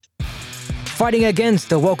fighting against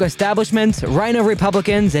the woke establishment, rhino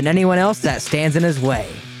Republicans, and anyone else that stands in his way.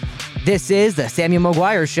 This is the Samuel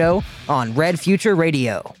McGuire Show on Red Future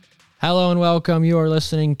Radio. Hello and welcome. You are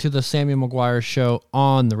listening to the Samuel McGuire Show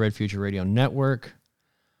on the Red Future Radio Network.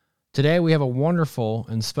 Today we have a wonderful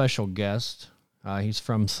and special guest. He's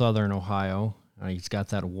from Southern Ohio. He's got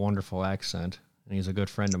that wonderful accent, and he's a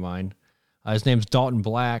good friend of mine. His name's Dalton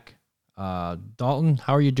Black. Dalton,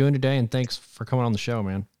 how are you doing today? And thanks for coming on the show,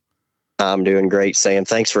 man. I'm doing great, Sam.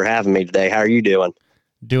 Thanks for having me today. How are you doing?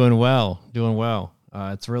 Doing well.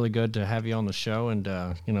 It's really good to have you on the show and,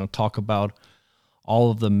 talk about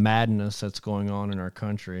all of the madness that's going on in our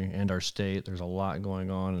country and our state. There's a lot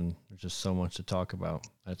going on, and there's just so much to talk about.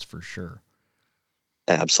 That's for sure.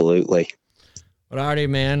 Absolutely. But alrighty,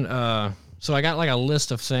 man. So I got like a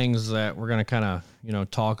list of things that we're going to kind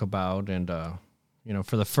of, talk about. And,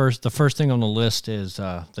 for the first thing on the list is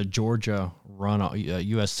the Georgia runoff,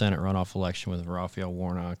 U.S. Senate runoff election with Raphael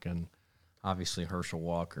Warnock and obviously Herschel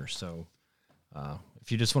Walker. So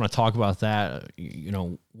if you just want to talk about that,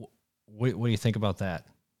 what do you think about that?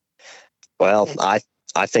 Well,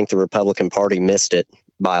 I think the Republican Party missed it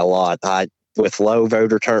by a lot. With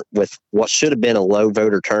what should have been a low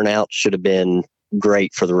voter turnout should have been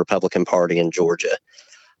great for the Republican Party in Georgia.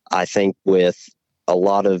 I think with a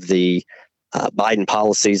lot of the Biden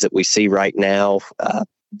policies that we see right now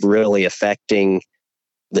really affecting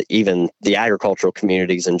even the agricultural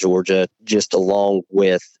communities in Georgia, just along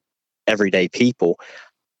with everyday people,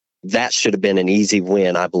 that should have been an easy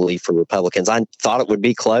win, I believe, for Republicans. I thought it would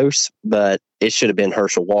be close, but it should have been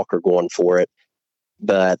Herschel Walker going for it.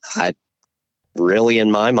 But in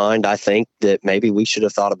my mind, I think that maybe we should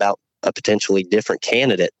have thought about a potentially different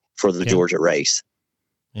candidate for the Georgia race.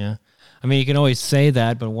 Yeah. I mean, you can always say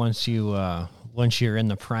that, but once you're in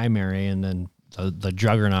the primary and then the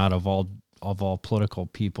juggernaut of all political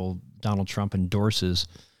people, Donald Trump endorses,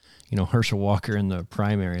 Herschel Walker in the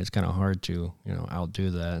primary, it's kind of hard to,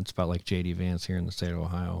 outdo that. It's about like J.D. Vance here in the state of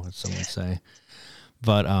Ohio, as some would say.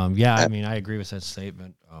 But, I mean, I agree with that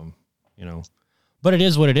statement, But it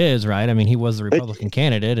is what it is, right? I mean, he was the Republican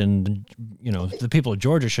candidate, and, the people of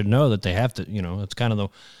Georgia should know that they have to, it's kind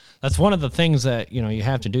of that's one of the things that, you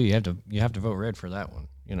have to do. You have to vote red for that one,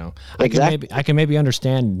 Exactly. I can maybe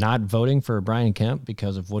understand not voting for Brian Kemp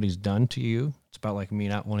because of what he's done to you. It's about like me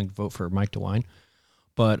not wanting to vote for Mike DeWine.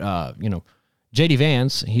 But, J.D.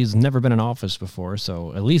 Vance, he's never been in office before,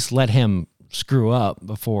 so at least let him screw up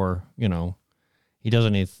before, he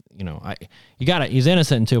doesn't need, he's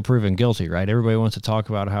innocent until proven guilty, right? Everybody wants to talk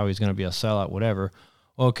about how he's going to be a sellout, whatever.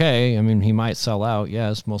 Okay, I mean, he might sell out.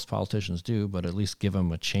 Yes, most politicians do, but at least give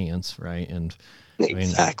him a chance, right? And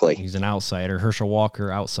exactly, he's an outsider. Herschel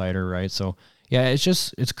Walker, outsider, right? So, yeah,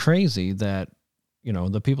 it's crazy that,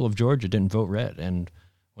 the people of Georgia didn't vote red. And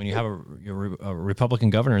when you have a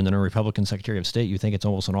Republican governor and then a Republican Secretary of State, you think it's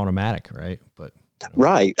almost an automatic, right? But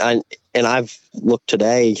right. And I've looked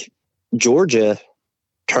today, Georgia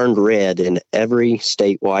turned red in every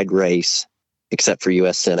statewide race except for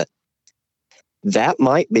U.S. Senate. That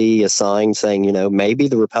might be a sign saying, maybe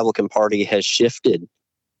the Republican Party has shifted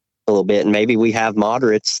a little bit, and maybe we have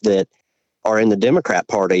moderates that are in the Democrat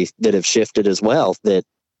Party that have shifted as well, that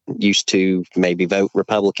used to maybe vote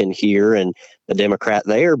Republican here and a Democrat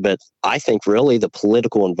there. But I think really the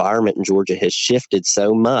political environment in Georgia has shifted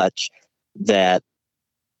so much that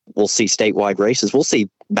we'll see statewide races. We'll see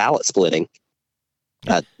ballot splitting,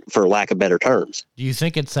 for lack of better terms. Do you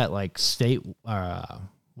think it's that like state,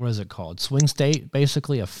 what is it called? Swing state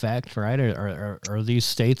basically effect, right? Are these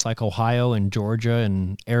states like Ohio and Georgia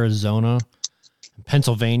and Arizona, and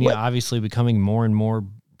Pennsylvania obviously becoming more and more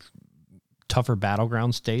tougher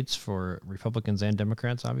battleground states for Republicans and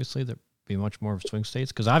Democrats? Obviously, there'd be much more of swing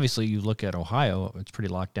states because obviously you look at Ohio, it's pretty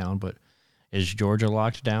locked down, but is Georgia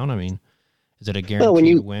locked down? I mean, is it a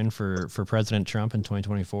guaranteed win for President Trump in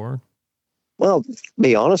 2024? Well, to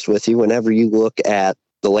be honest with you, whenever you look at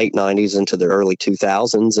the late 90s into the early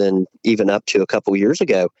 2000s and even up to a couple years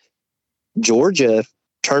ago, Georgia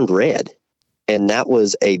turned red. And that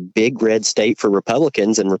was a big red state for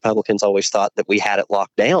Republicans, and Republicans always thought that we had it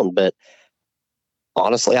locked down. But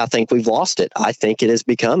honestly, I think we've lost it. I think it has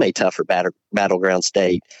become a tougher battleground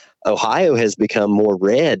state. Ohio has become more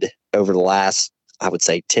red over the last, I would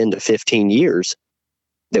say, 10 to 15 years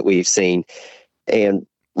that we've seen. And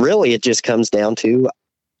really, it just comes down to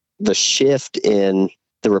the shift in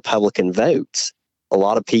the Republican votes. A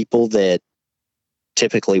lot of people that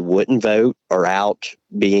typically wouldn't vote are out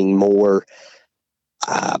being more,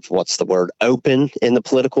 open in the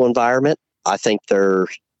political environment. I think they're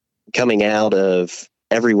coming out of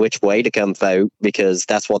every which way to come vote because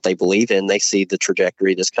that's what they believe in. They see the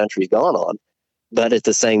trajectory this country's gone on. But at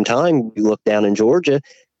the same time, you look down in Georgia,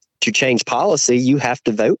 to change policy, you have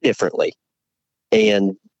to vote differently.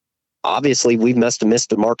 And obviously, we must have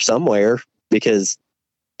missed a mark somewhere, because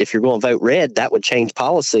if you're going to vote red, that would change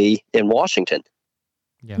policy in Washington.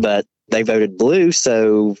 Yeah. But they voted blue,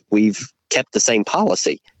 so we've kept the same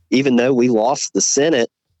policy. Even though we lost the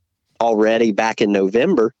Senate already back in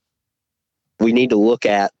November, we need to look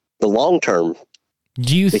at the long term.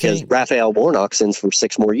 Do you because think Raphael Warnock's in for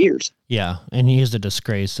 6 more years? Yeah, and he is a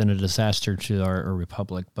disgrace and a disaster to our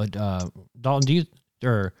republic. But Dalton, do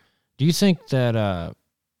you think that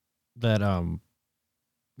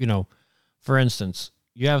for instance,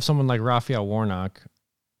 you have someone like Raphael Warnock,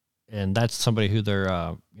 and that's somebody who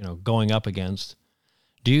they're going up against.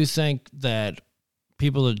 Do you think that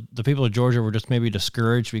the people of Georgia were just maybe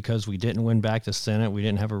discouraged because we didn't win back the Senate, we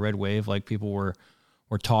didn't have a red wave like people were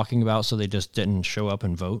talking about, so they just didn't show up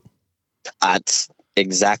and vote? That's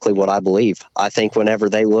exactly what I believe. I think whenever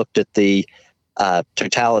they looked at the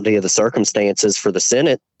totality of the circumstances for the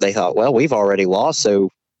Senate, they thought, well, we've already lost, so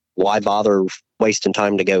why bother wasting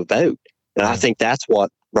time to go vote? And I think that's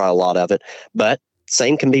what brought a lot of it. But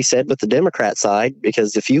same can be said with the Democrat side,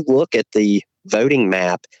 because if you look at the voting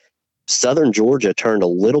map, Southern Georgia turned a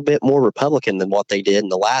little bit more Republican than what they did in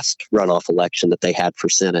the last runoff election that they had for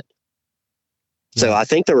Senate. So I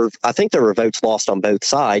think there were votes lost on both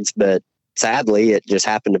sides, but sadly, it just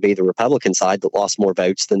happened to be the Republican side that lost more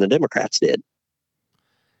votes than the Democrats did.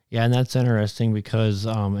 Yeah, and that's interesting because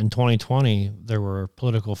in 2020, there were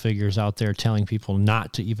political figures out there telling people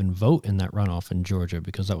not to even vote in that runoff in Georgia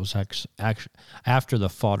because that was after the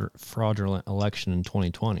fraudulent election in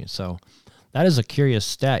 2020. So that is a curious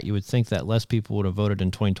stat. You would think that less people would have voted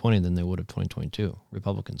in 2020 than they would have 2022,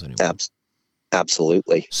 Republicans anyway.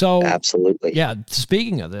 Absolutely. So absolutely. Yeah.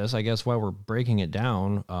 Speaking of this, I guess while we're breaking it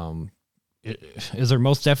down, is there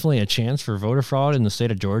most definitely a chance for voter fraud in the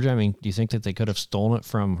state of Georgia? I mean, do you think that they could have stolen it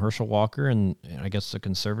from Herschel Walker and I guess the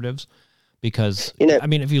conservatives? Because, I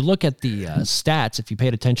mean, if you look at the stats, if you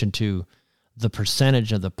paid attention to the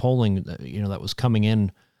percentage of the polling, that was coming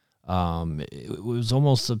in, it was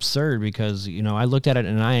almost absurd because, I looked at it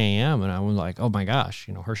in IAM and I was like, oh my gosh,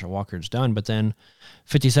 Herschel Walker's done. But then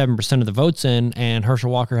 57% of the votes in and Herschel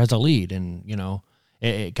Walker has a lead. And,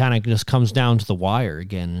 it kind of just comes down to the wire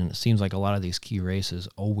again. And it seems like a lot of these key races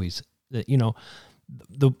always,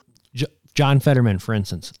 John Fetterman, for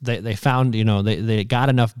instance, they found, they got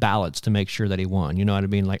enough ballots to make sure that he won. You know what I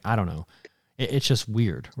mean? Like, I don't know. It's just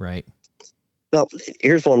weird, right? Well,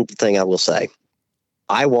 here's one thing I will say.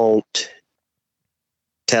 I won't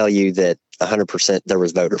tell you that 100% there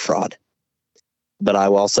was voter fraud, but I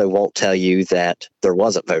also won't tell you that there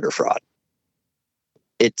wasn't voter fraud.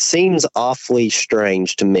 It seems awfully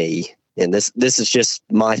strange to me, and this is just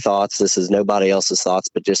my thoughts. This is nobody else's thoughts,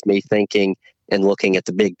 but just me thinking and looking at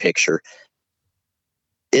the big picture.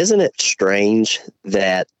 Isn't it strange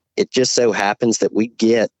that it just so happens that we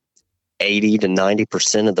get 80 to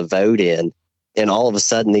 90% of the vote in, and all of a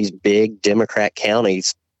sudden these big Democrat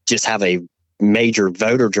counties just have a major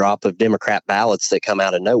voter drop of Democrat ballots that come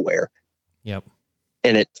out of nowhere? Yep.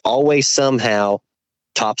 And it always somehow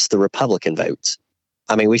tops the Republican votes.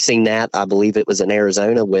 I mean, we've seen that. I believe it was in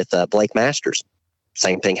Arizona with Blake Masters.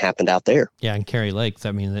 Same thing happened out there. Yeah, and Kerry Lake.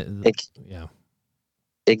 I mean, yeah.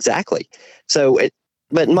 Exactly. So,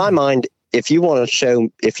 but in my mind, if you want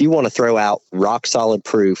to throw out rock solid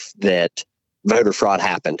proof that voter fraud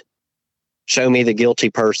happened, show me the guilty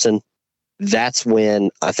person. That's when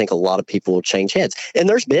I think a lot of people will change heads. And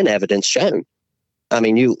there's been evidence shown. I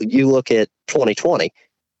mean, you look at 2020,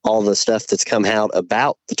 all the stuff that's come out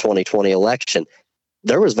about the 2020 election.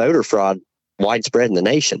 There was voter fraud widespread in the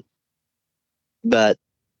nation. But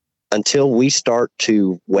until we start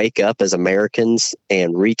to wake up as Americans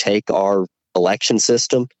and retake our election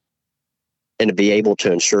system and to be able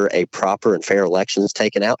to ensure a proper and fair election is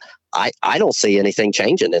taken out, I don't see anything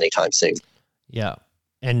changing anytime soon. Yeah.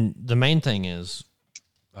 And the main thing is,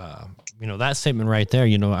 that statement right there,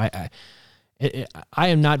 I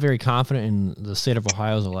am not very confident in the state of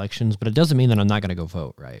Ohio's elections, but it doesn't mean that I'm not going to go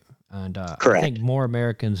vote, right? And Correct. I think more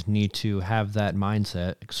Americans need to have that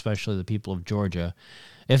mindset, especially the people of Georgia.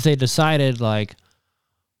 If they decided like,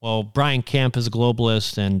 well, Brian Kemp is a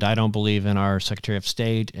globalist and I don't believe in our Secretary of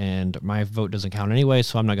State and my vote doesn't count anyway,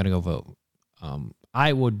 so I'm not going to go vote.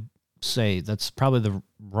 I would say that's probably the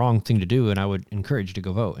wrong thing to do, and I would encourage you to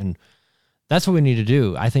go vote. And that's what we need to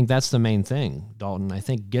do. I think that's the main thing, Dalton. I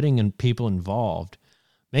think getting people involved,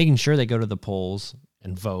 making sure they go to the polls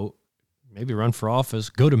and vote, maybe run for office,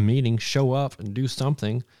 go to meetings, show up and do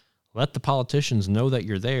something. Let the politicians know that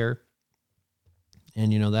you're there.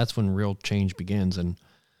 And, that's when real change begins. And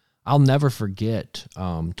I'll never forget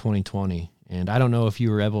 2020. And I don't know if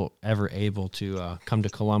you were ever able to come to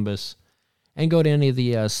Columbus and go to any of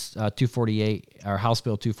the 248 or House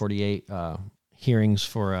Bill 248 hearings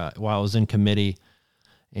for while I was in committee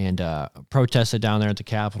and protested down there at the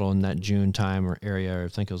Capitol in that June time or area. I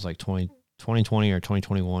think it was like 2020 or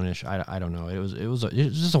 2021-ish. I don't know. It was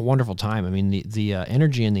just a wonderful time. I mean, the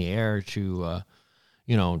energy in the air to,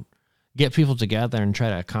 get people together and try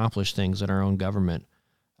to accomplish things in our own government.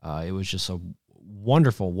 It was just a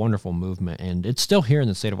wonderful, wonderful movement. And it's still here in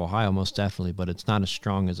the state of Ohio, most definitely, but it's not as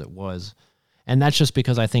strong as it was. And that's just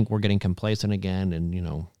because I think we're getting complacent again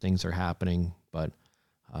and, things are happening. But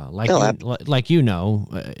COVID's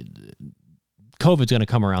going to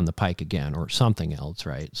come around the pike again or something else,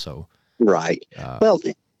 right? So, right.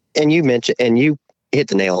 And you mentioned, and you hit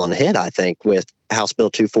the nail on the head, I think, with House Bill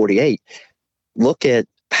 248. Look at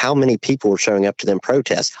how many people were showing up to them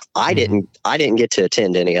protests. I didn't get to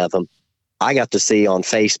attend any of them. I got to see on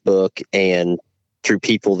Facebook and through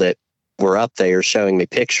people that were up there showing me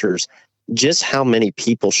pictures, just how many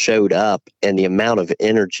people showed up and the amount of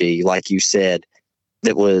energy, like you said,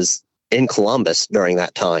 that was in Columbus during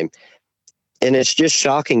that time. And it's just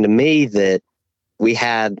shocking to me that we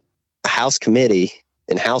had a House committee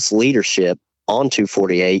and House leadership on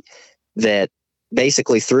 248 that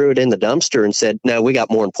basically threw it in the dumpster and said, no, we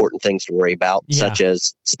got more important things to worry about, such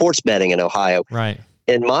as sports betting in Ohio. Right.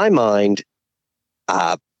 In my mind,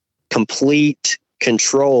 complete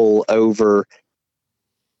control over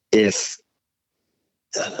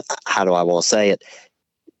how do I want to say it?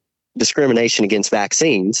 Discrimination against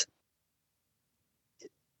vaccines,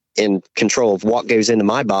 in control of what goes into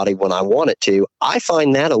my body when I want it to. I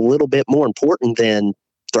find that a little bit more important than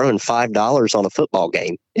throwing $5 on a football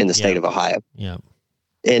game in the state of Ohio. Yeah.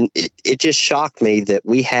 And it just shocked me that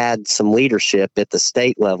we had some leadership at the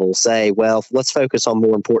state level say, well, let's focus on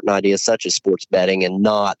more important ideas such as sports betting and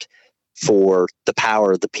not for the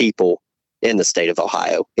power of the people in the state of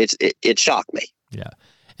Ohio. It shocked me. Yeah.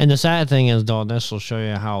 And the sad thing is, Dalton, this will show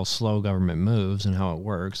you how slow government moves and how it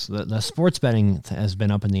works. The sports betting has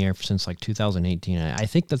been up in the air since like 2018. I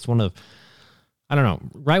think that's one of, I don't know,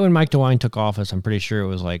 right when Mike DeWine took office, I'm pretty sure it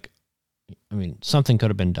was like, something could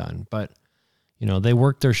have been done. But, they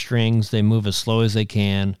work their strings, they move as slow as they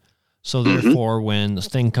can. So therefore, when this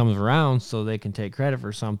thing comes around so they can take credit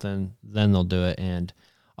for something, then they'll do it. And,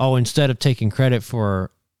 instead of taking credit for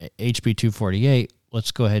HB 248,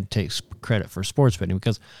 let's go ahead and take credit for sports betting,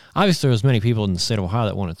 because obviously there was many people in the state of Ohio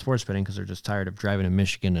that wanted sports betting because they're just tired of driving to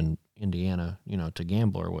Michigan and Indiana, to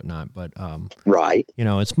gamble or whatnot. But, right.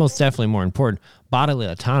 It's most definitely more important. Bodily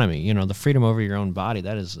autonomy, the freedom over your own body,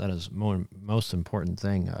 that is most important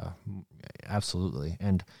thing. Absolutely.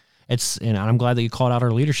 And I'm glad that you called out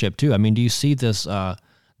our leadership too. Do you see this,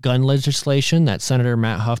 gun legislation that Senator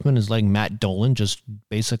Matt Huffman is letting Matt Dolan just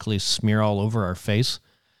basically smear all over our face?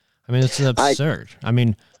 It's absurd.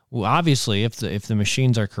 Obviously, if the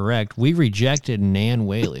machines are correct, we rejected Nan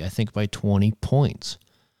Whaley, I think, by 20 points.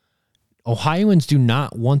 Ohioans do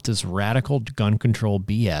not want this radical gun control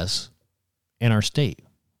BS in our state.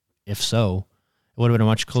 If so, it would have been a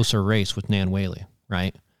much closer race with Nan Whaley,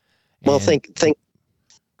 right? Well, think.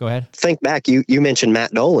 Go ahead. Think back. You mentioned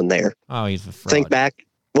Matt Dolan there. Oh, he's a fraud. Think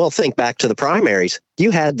back to the primaries.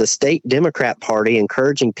 You had the state Democrat Party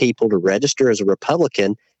encouraging people to register as a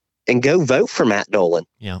Republican and go vote for Matt Dolan.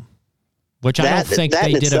 Yeah. Which I don't think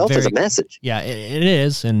they did a very... is a message. Yeah, it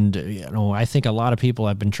is. And, I think a lot of people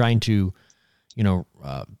have been trying to,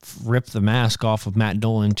 rip the mask off of Matt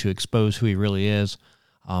Dolan to expose who he really is.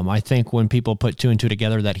 I think when people put two and two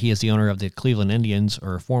together that he is the owner of the Cleveland Indians,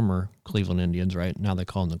 or former Cleveland Indians, right? Now they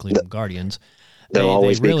call them the Cleveland Guardians. They'll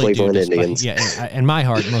always be really Cleveland Indians. Yeah, in my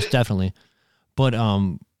heart, most definitely. But,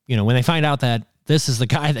 when they find out that this is the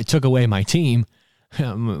guy that took away my team,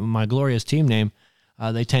 my glorious team name,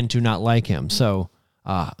 they tend to not like him. So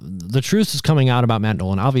the truth is coming out about Matt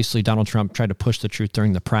Dolan. Obviously, Donald Trump tried to push the truth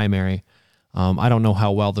during the primary. I don't know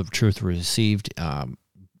how well the truth was received.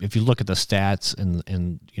 If you look at the stats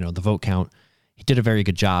and the vote count, he did a very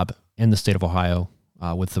good job in the state of Ohio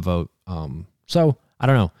with the vote. So I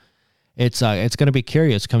don't know. It's going to be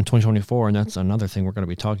curious come 2024, and that's another thing we're going to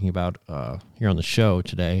be talking about here on the show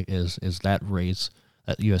today is that race,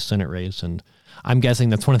 that U.S. Senate race, and I'm guessing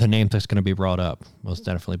that's one of the names that's going to be brought up, most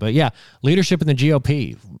definitely. But yeah, leadership in the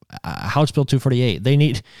GOP, House Bill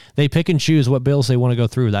 248, they pick and choose what bills they want to go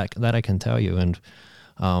through. That I can tell you. And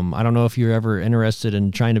I don't know if you're ever interested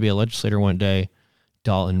in trying to be a legislator one day,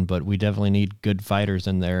 Dalton, but we definitely need good fighters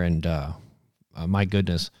in there. And my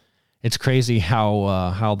goodness, it's crazy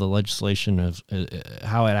how the legislation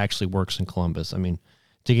how it actually works in Columbus.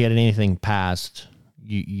 To get anything passed,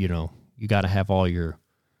 you know, you got to have all your,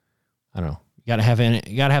 I don't know, you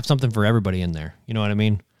got to have something for everybody in there. You know what I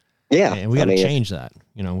mean? Yeah. And we got to change that.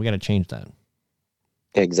 You know, we got to change that.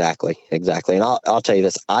 Exactly. And I'll tell you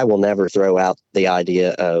this, I will never throw out the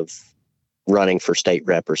idea of running for state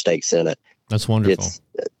rep or state senate. That's wonderful.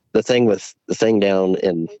 The thing down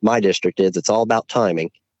in my district is it's all about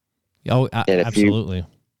timing. Oh, and absolutely.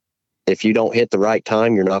 If you don't hit the right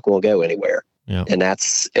time, you're not going to go anywhere. Yeah. And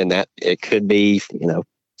that it could be,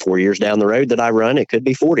 4 years down the road that I run. It could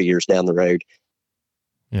be 40 years down the road.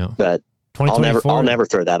 Yeah. But I'll never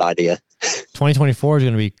throw that idea. 2024 is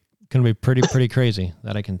going to be pretty crazy.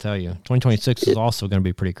 That I can tell you. 2026 is also going to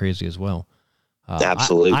be pretty crazy as well.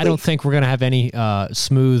 Absolutely. I don't think we're going to have any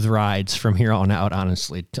smooth rides from here on out,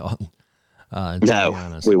 honestly.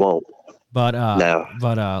 No, we won't. But no.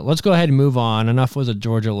 But let's go ahead and move on. Enough was a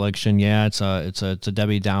Georgia election. Yeah, it's a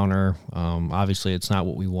Debbie Downer. Obviously, it's not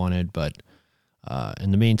what we wanted. But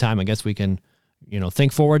in the meantime, I guess we can,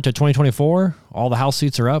 think forward to 2024. All the House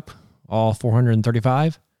seats are up, all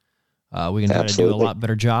 435. We can try to do a lot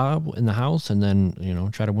better job in the House, and then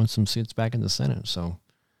try to win some seats back in the Senate. So,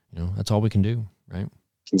 that's all we can do, right?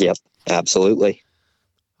 Yep, absolutely.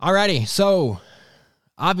 All righty. So,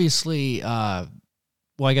 obviously, well,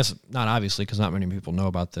 I guess not obviously, because not many people know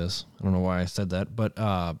about this. I don't know why I said that, but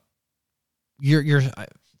you're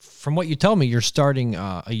from what you tell me, you're starting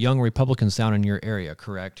a Young Republicans down in your area,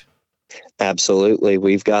 correct? Absolutely.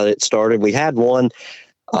 We've got it started. We had one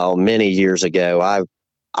many years ago.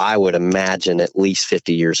 I would imagine at least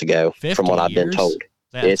 50 years ago, from what I've been told.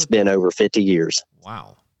 It's been over 50 years.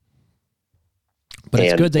 Wow. But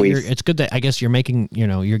it's good that I guess you're making,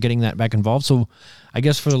 you're getting that back involved. So I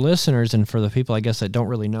guess for the listeners and for the people, I guess, that don't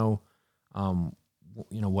really know,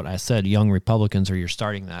 what I said, Young Republicans, or you're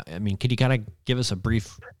starting that. I mean, could you kind of give us a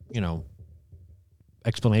brief,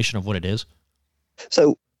 explanation of what it is?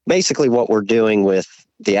 So basically what we're doing with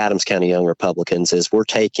the Adams County Young Republicans is we're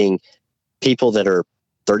taking people that are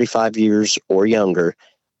 35 years or younger,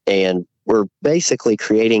 and we're basically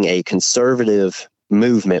creating a conservative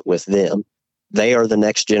movement with them. They are the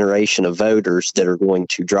next generation of voters that are going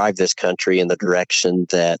to drive this country in the direction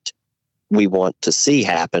that we want to see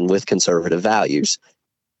happen with conservative values.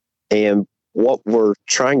 And what we're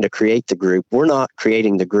trying to create the group, we're not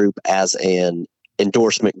creating the group as an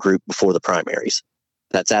endorsement group before the primaries.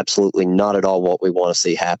 That's absolutely not at all what we want to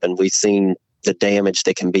see happen. We've seen the damage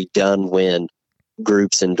that can be done when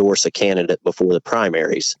groups endorse a candidate before the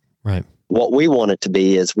primaries. Right. What we want it to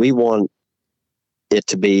be is we want it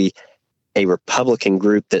to be a Republican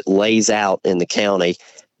group that lays out in the county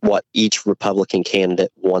what each Republican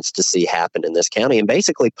candidate wants to see happen in this county, and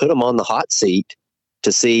basically put them on the hot seat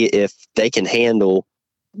to see if they can handle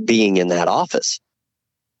being in that office.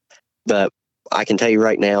 But I can tell you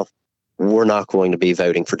right now, we're not going to be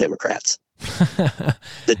voting for Democrats.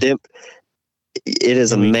 It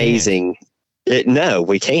is amazing. No,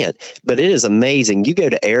 we can't. But it is amazing. You go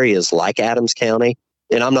to areas like Adams County,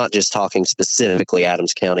 and I'm not just talking specifically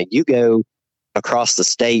Adams County. You go across the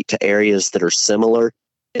state to areas that are similar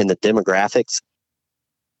in the demographics.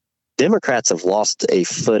 Democrats have lost a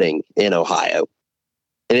footing in Ohio,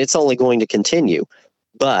 and it's only going to continue.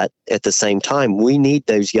 But at the same time, we need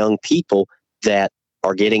those young people that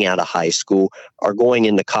are getting out of high school, are going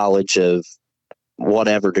into college of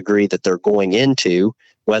whatever degree that they're going into,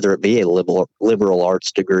 whether it be a liberal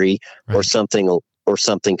arts degree, right, or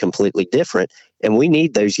something completely different. And we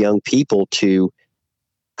need those young people to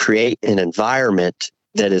create an environment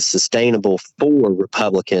that is sustainable for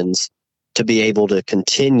Republicans to be able to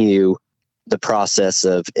continue the process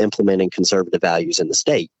of implementing conservative values in the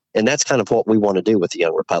state. And that's kind of what we want to do with the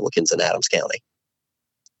Young Republicans in Adams County.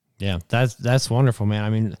 Yeah, that's wonderful, man. I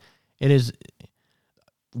mean,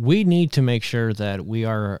 we need to make sure that we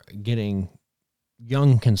are getting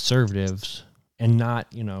young conservatives and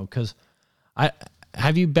not, because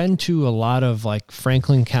have you been to a lot of like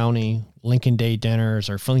Franklin County Lincoln Day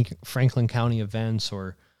dinners or Franklin County events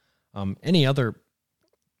or any other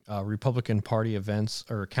Republican Party events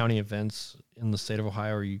or county events in the state of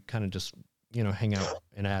Ohio, or you kind of just, hang out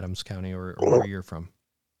in Adams County or where you're from?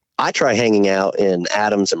 I try hanging out in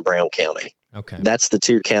Adams and Brown County. Okay. That's the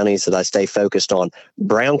two counties that I stay focused on.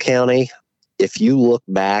 Brown County, if you look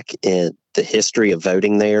back in the history of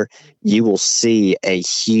voting there, you will see a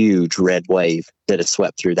huge red wave that has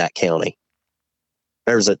swept through that county.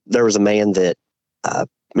 There was a man that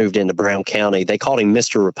moved into Brown County. They called him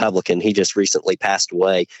Mr. Republican. He just recently passed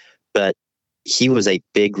away, but he was a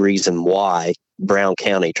big reason why Brown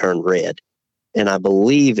County turned red. And I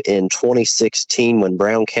believe in 2016, when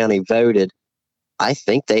Brown County voted, I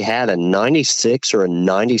think they had a 96 or a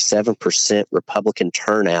 97% Republican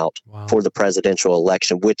turnout for the presidential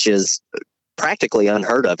election, which is practically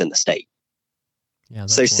unheard of in the state. Yeah,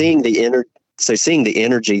 so seeing the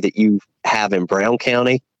energy that you have in Brown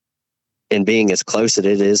County and being as close as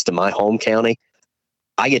it is to my home county,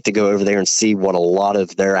 I get to go over there and see what a lot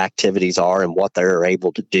of their activities are and what they're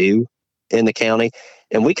able to do in the county.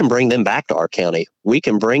 And we can bring them back to our county. We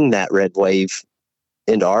can bring that red wave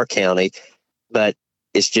into our county, but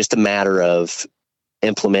it's just a matter of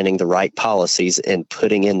implementing the right policies and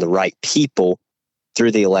putting in the right people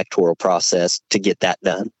through the electoral process to get that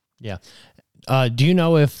done. Yeah. Do you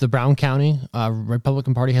know if the Brown County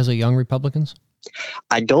Republican Party has a young Republicans?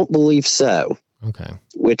 I don't believe so. Okay.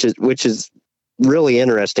 Which is really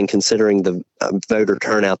interesting considering the voter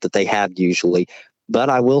turnout that they have usually. But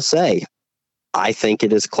I will say, I think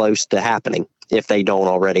it is close to happening if they don't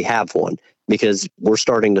already have one, because we're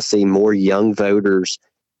starting to see more young voters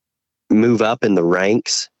move up in the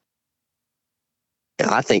ranks. And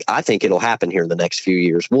I think it'll happen here in the next few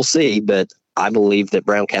years. We'll see, but I believe that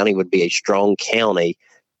Brown County would be a strong county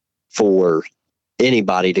for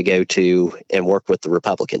anybody to go to and work with the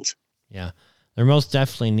Republicans. Yeah, there most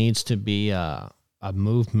definitely needs to be a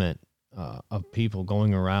movement of people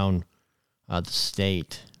going around the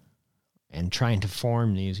state and trying to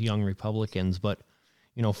form these young Republicans, but,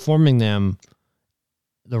 forming them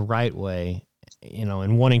the right way,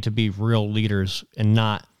 and wanting to be real leaders and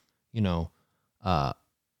not, I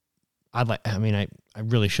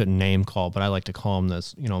really shouldn't name call, but I like to call them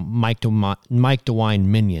this, Mike DeWine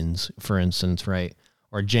minions, for instance, right?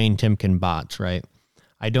 Or Jane Timken bots, right?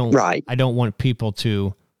 I don't want people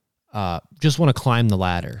to just want to climb the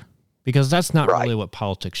ladder, because that's not really what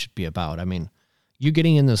politics should be about. I mean, you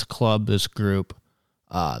getting in this club, this group,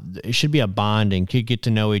 it should be a bonding. You get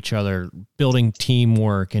to know each other, building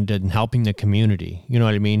teamwork, and helping the community. You know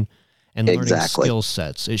what I mean? And learning skill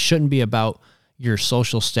sets. It shouldn't be about your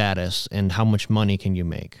social status and how much money can you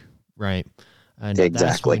make, right? And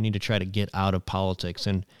that's what we need to try to get out of politics.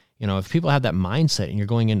 And, if people have that mindset and you're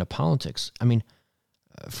going into politics, I mean,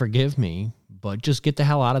 forgive me, but just get the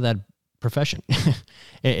hell out of that profession.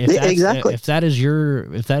 If that is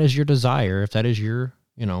your desire, if that is your,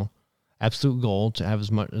 absolute goal to have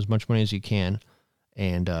as much money as you can,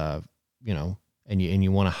 and, and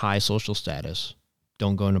you want a high social status,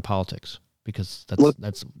 don't go into politics, because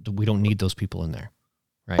we don't need those people in there.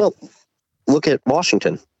 Right. Well, look at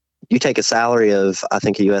Washington. You take a salary of, I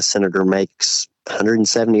think a U.S. senator makes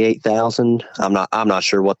 $178,000. I'm not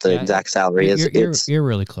sure what the exact salary is. You're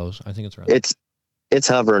really close. I think it's right. It's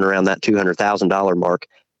hovering around that $200,000 mark.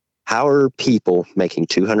 How are people making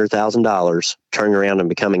 $200,000 turning around and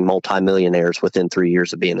becoming multimillionaires within 3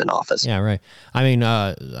 years of being in office? Yeah, right. I mean,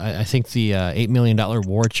 I think the $8 million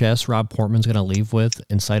war chest Rob Portman's going to leave with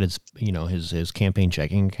inside his campaign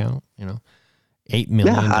checking account. $8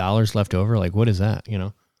 million left over. Like, what is that?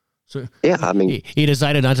 So yeah, I mean, he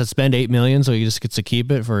decided not to spend $8 million, so he just gets to keep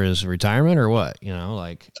it for his retirement, or what?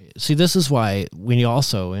 See, this is why we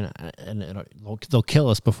also, and they'll kill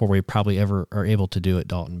us before we probably ever are able to do it,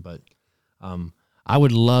 Dalton. But I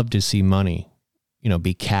would love to see money,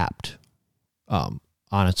 be capped,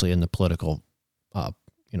 honestly, in the political,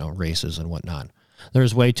 races and whatnot.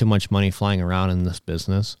 There's way too much money flying around in this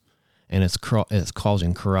business, and it's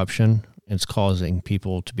causing corruption. It's causing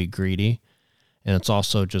people to be greedy. And it's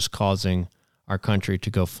also just causing our country to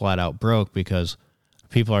go flat out broke, because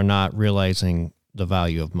people are not realizing the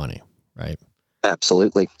value of money, right?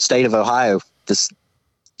 Absolutely. State of Ohio,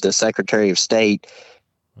 the Secretary of State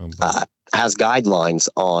has guidelines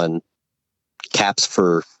on caps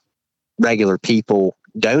for regular people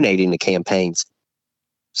donating to campaigns.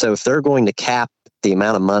 So if they're going to cap the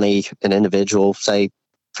amount of money an individual, say,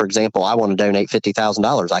 for example, I want to donate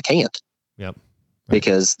 $50,000, I can't. Yep.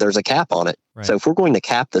 Because there's a cap on it. Right. So if we're going to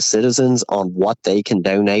cap the citizens on what they can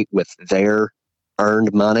donate with their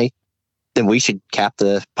earned money, then we should cap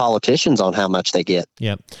the politicians on how much they get.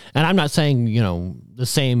 Yep. And I'm not saying, the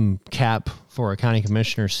same cap for a county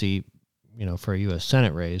commissioner seat, for a U.S.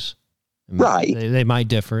 Senate race. Right. They might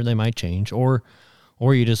differ. They might change. Or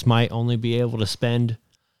you just might only be able to spend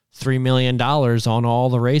 $3 million on all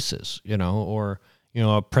the races, or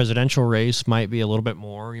a presidential race might be a little bit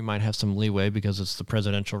more. You might have some leeway because it's the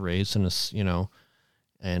presidential race, and it's, all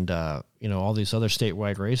these other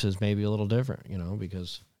statewide races may be a little different,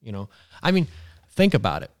 because, I mean, think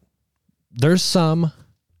about it. There's some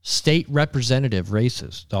state representative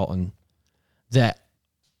races, Dalton, that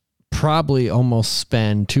probably almost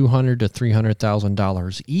spend $200,000 to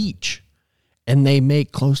 $300,000 each, and they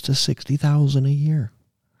make close to $60,000 a year.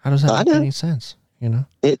 How does that make any sense?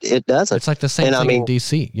 It doesn't. It's like the same thing in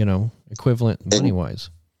DC, equivalent money-wise.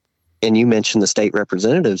 And you mentioned the state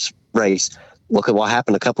representatives race. Look at what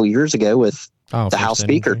happened a couple of years ago with the House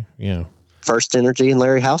Speaker. Yeah. First Energy and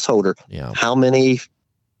Larry Householder. Yeah. How many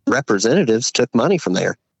representatives took money from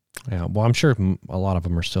there? Yeah. Well, I'm sure a lot of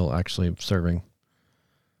them are still actually serving.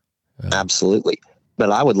 Absolutely. But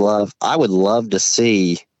I would love to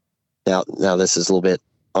see, now this is a little bit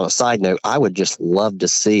on a side note, I would just love to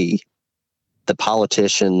see the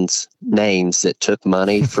politicians' names that took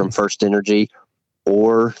money from First Energy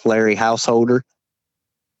or Larry Householder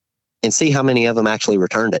and see how many of them actually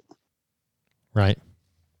returned it. Right.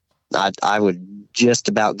 I would just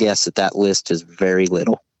about guess that list is very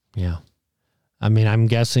little. Yeah. I mean, I'm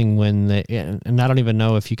guessing and I don't even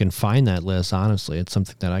know if you can find that list, honestly. It's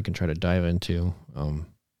something that I can try to dive into.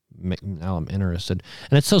 Now I'm interested.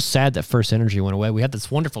 And it's so sad that First Energy went away. We had this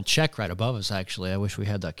wonderful check right above us, actually. I wish we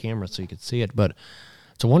had that camera so you could see it, but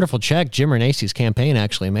it's a wonderful check. Jim Renace's campaign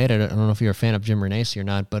actually made it. I don't know if you're a fan of Jim Renace or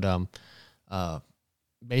not, but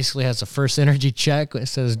basically has a First Energy check. It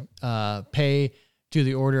says pay to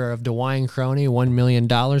the order of DeWine Crony $1 million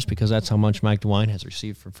because that's how much Mike DeWine has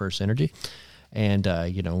received from First Energy. And,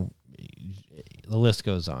 the list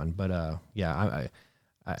goes on. But, yeah,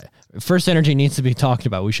 First Energy needs to be talked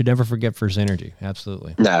about. We should never forget First Energy.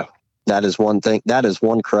 Absolutely. No, that is one thing. That is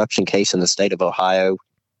one corruption case in the state of Ohio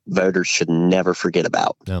voters should never forget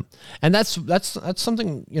about. Yeah. And that's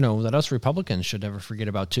something, that us Republicans should never forget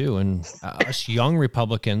about too. And us young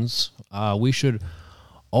Republicans, we should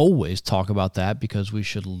always talk about that because we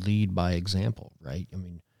should lead by example, right? I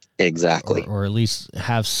mean, exactly. Or at least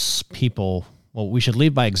have people, we should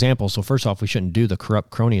lead by example. So first off, we shouldn't do the corrupt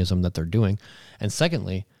cronyism that they're doing. And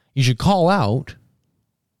secondly, you should call out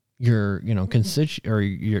your, or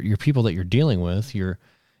your people that you're dealing with, your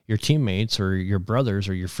teammates or your brothers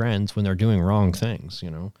or your friends when they're doing wrong things,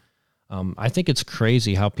 I think it's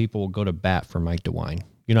crazy how people will go to bat for Mike DeWine.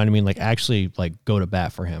 You know what I mean? Like actually go to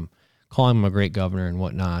bat for him, call him a great governor and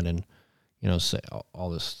whatnot. And, say all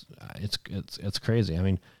this, it's crazy. I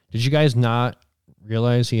mean, did you guys not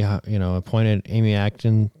realize he, appointed Amy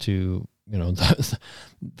Acton to,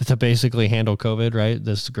 to basically handle COVID, right?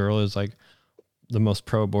 This girl is like the most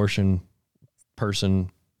pro-abortion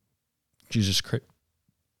person. She's just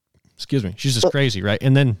crazy, right?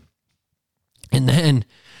 And then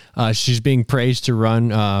she's being praised to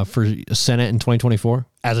run for Senate in 2024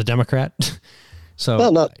 as a Democrat. So,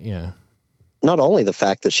 not only the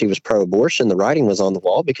fact that she was pro-abortion, the writing was on the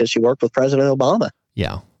wall because she worked with President Obama.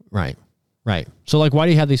 Yeah, right. So, why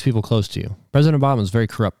do you have these people close to you? President Obama is a very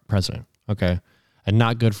corrupt president, okay, and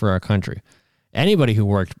not good for our country. Anybody who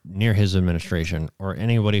worked near his administration or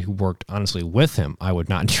anybody who worked, honestly, with him, I would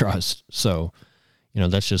not trust. So,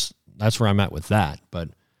 that's where I'm at with that. But,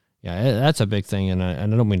 yeah, that's a big thing, and I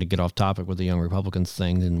don't mean to get off topic with the young Republicans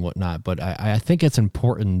thing and whatnot, but I think it's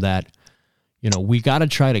important that, we got to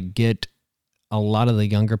try to get a lot of the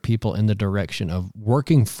younger people in the direction of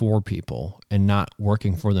working for people and not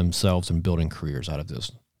working for themselves and building careers out of this.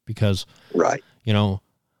 Because, right,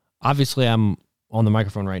 obviously I'm on the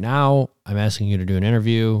microphone right now. I'm asking you to do an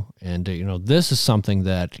interview, and this is something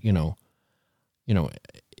that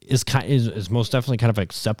is most definitely kind of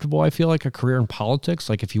acceptable. I feel like a career in politics.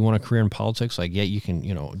 Like if you want a career in politics, you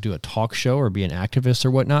can do a talk show or be an activist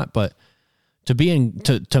or whatnot. But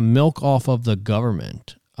to milk off of the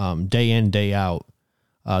government. Day in, day out,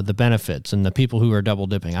 the benefits and the people who are double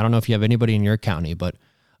dipping. I don't know if you have anybody in your county, but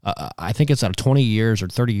I think it's out of 20 years or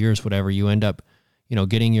 30 years, whatever, you end up,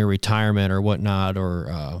 getting your retirement or whatnot,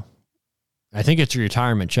 or I think it's your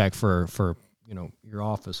retirement check for your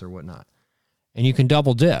office or whatnot, and you can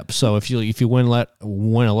double dip. So if you win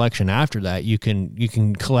election after that, you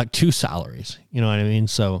can collect two salaries. You know what I mean?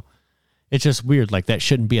 So it's just weird. Like that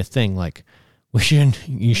shouldn't be a thing. Like.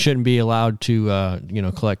 You shouldn't be allowed to,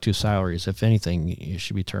 collect two salaries. If anything, you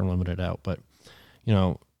should be term limited out. But,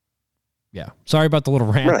 yeah. Sorry about the little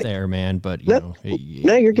rant there, man. But no,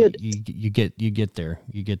 you're good. You get there.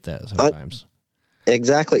 You get that sometimes.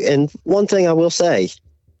 Exactly. And one thing I will say,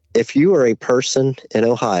 if you are a person in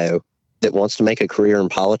Ohio that wants to make a career in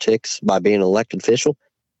politics by being an elected official,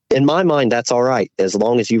 in my mind, that's all right, as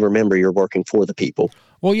long as you remember you're working for the people.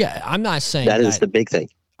 Well, yeah, I'm not saying that is the big thing.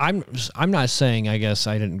 I'm not saying, I guess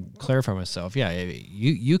I didn't clarify myself. Yeah,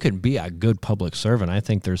 you can be a good public servant. I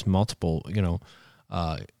think there's multiple,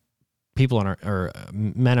 people in our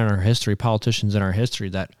men in our history, politicians in our history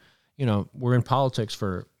that, were in politics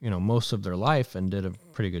for, most of their life and did a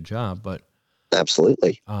pretty good job. But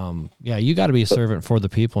absolutely. Yeah, you got to be a servant for the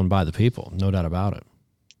people and by the people. No doubt about it.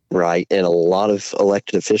 Right. And a lot of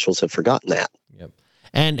elected officials have forgotten that. Yep.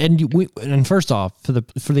 And first off, for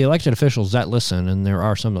the elected officials that listen, and there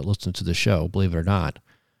are some that listen to the show, believe it or not,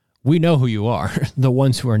 we know who you are, the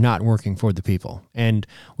ones who are not working for the people. And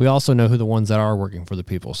we also know who the ones that are working for the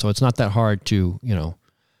people. So it's not that hard to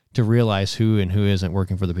realize who and who isn't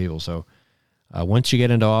working for the people. So once you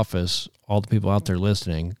get into office, all the people out there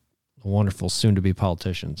listening, the wonderful soon-to-be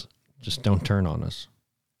politicians, just don't turn on us,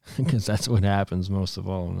 because that's what happens most of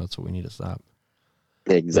all, and that's what we need to stop.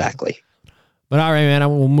 Exactly. But all right, man,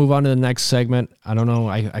 we'll move on to the next segment. I don't know.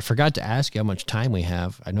 I forgot to ask you how much time we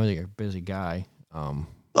have. I know that you're a busy guy.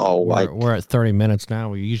 We're at 30 minutes now.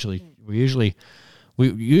 We usually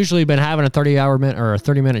been having a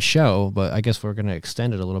 30-minute show, but I guess we're going to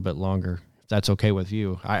extend it a little bit longer. If that's okay with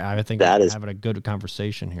you. I think we're having a good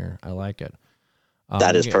conversation here. I like it.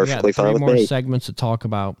 That is perfectly fine with me. 3 more segments to talk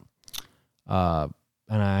about, and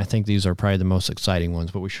I think these are probably the most exciting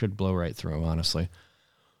ones, but we should blow right through them, honestly.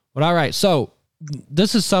 But all right, so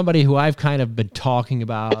this is somebody who I've kind of been talking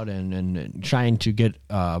about and trying to get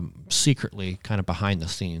secretly kind of behind the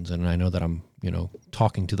scenes. And I know that I'm,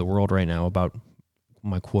 talking to the world right now about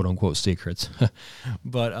my quote unquote secrets,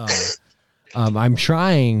 but I'm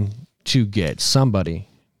trying to get somebody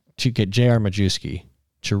to get J.R. Majewski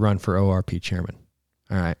to run for ORP chairman.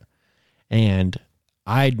 All right. And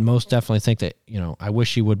I most definitely think that, I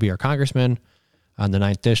wish he would be our congressman on the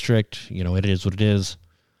 9th district. It is what it is.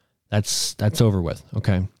 That's over with.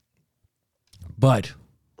 Okay. But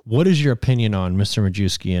what is your opinion on Mr.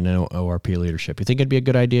 Majewski and ORP leadership? You think it'd be a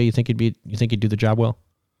good idea? You think he'd do the job well?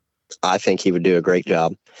 I think he would do a great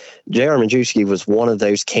job. J.R. Majewski was one of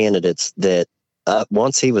those candidates that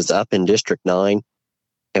once he was up in District 9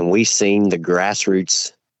 and we seen the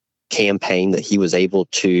grassroots campaign that he was able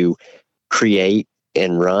to create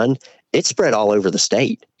and run, it spread all over the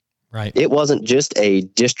state. Right. It wasn't just a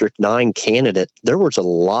District 9 candidate. There was a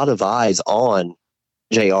lot of eyes on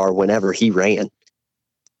JR whenever he ran.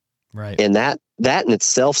 Right. And that in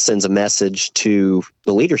itself sends a message to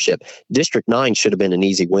the leadership. District 9 should have been an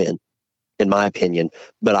easy win, in my opinion.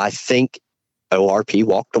 But I think ORP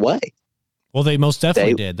walked away. Well, they most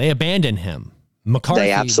definitely did. They abandoned him. McCarthy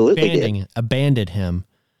they absolutely abandoned him.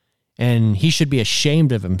 And he should be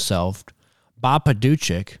ashamed of himself. Bob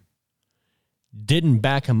Paduchik didn't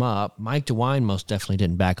back him up. Mike DeWine most definitely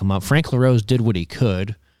didn't back him up. Frank LaRose did what he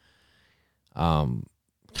could.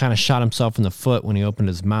 Kind of shot himself in the foot when he opened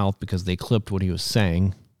his mouth because they clipped what he was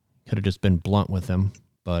saying. Could have just been blunt with him.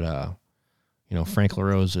 But, Frank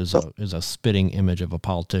LaRose is a spitting image of a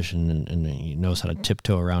politician, and he knows how to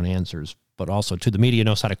tiptoe around answers. But also, to the media,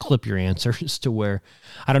 knows how to clip your answers to where,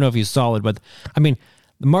 I don't know if he's solid, but,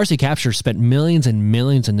 the Marcy Capture spent millions and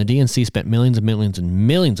millions, and the DNC spent millions and millions and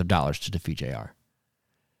millions of dollars to defeat JR.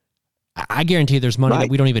 I guarantee there's money that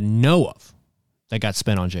we don't even know of that got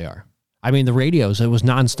spent on JR. The radios, it was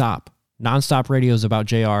nonstop. Nonstop radios about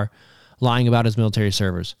JR, lying about his military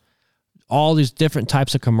service. All these different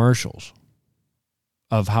types of commercials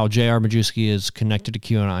of how J.R. Majewski is connected to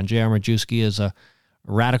QAnon. J.R. Majewski is a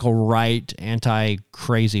radical right,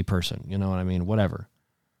 anti-crazy person. You know what I mean? Whatever.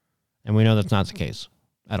 And we know that's not the case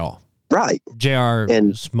at all. Right. J.R.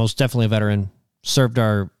 is most definitely a veteran, served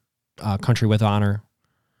our country with honor,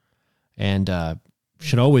 and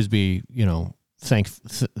should always be, thanked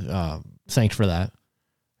for that,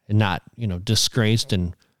 and not, disgraced.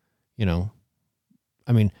 And,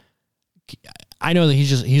 I know that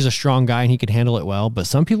he's a strong guy and he could handle it well, but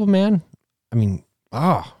some people, man, can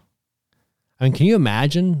you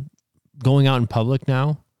imagine going out in public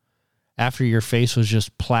now after your face was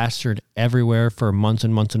just plastered everywhere for months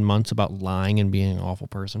and months and months about lying and being an awful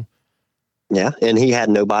person? Yeah. And he had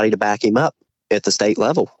nobody to back him up at the state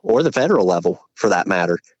level or the federal level for that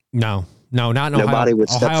matter. No, not in Ohio. Nobody would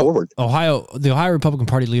step forward. The Ohio Republican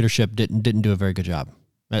Party leadership didn't do a very good job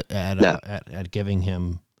at giving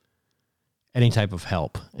him any type of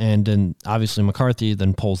help. And then obviously McCarthy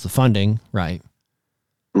then pulls the funding, right?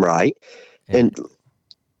 Right. And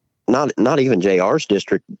not even JR's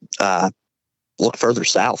district. Look further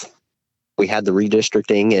south. We had the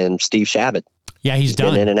redistricting and Steve Shabbat. Yeah, he's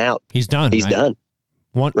done. Been in and out. He's done. He's done.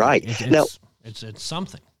 Right. It's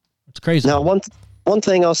something. It's crazy. Now, one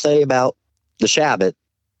thing I'll say about the Shabbat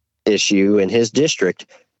issue in his district,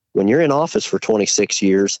 when you're in office for 26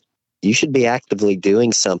 years, you should be actively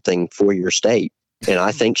doing something for your state. And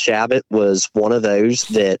I think Shabbat was one of those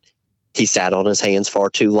that he sat on his hands far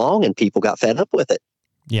too long and people got fed up with it.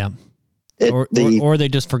 Yeah. Or they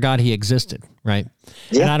just forgot he existed. Right.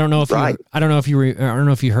 Yeah. And I don't know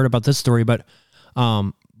if you heard about this story, but,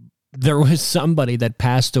 there was somebody that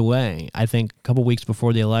passed away, I think a couple weeks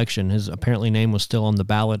before the election. His apparently name was still on the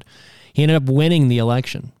ballot. He ended up winning the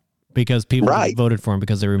election. because people Right. voted for him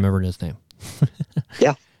because they remembered his name.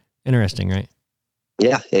 Yeah. Interesting, right?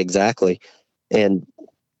 Yeah, exactly. And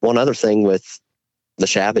one other thing with the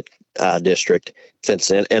Shabbat district,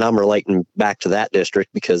 and I'm relating back to that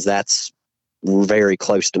district because that's very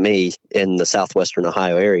close to me in the southwestern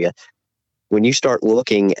Ohio area. When you start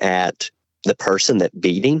looking at the person that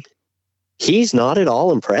beat him, he's not at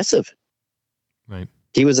all impressive. Right.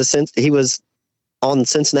 He was on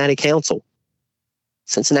Cincinnati Council.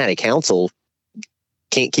 Cincinnati Council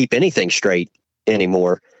can't keep anything straight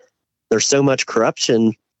anymore. There's so much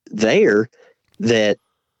corruption there that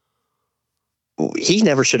he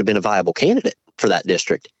never should have been a viable candidate for that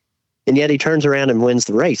district. And yet he turns around and wins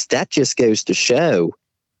the race. That just goes to show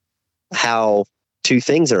how two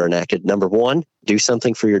things are enacted. Number one, do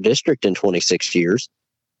something for your district in 26 years.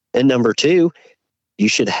 And number two, you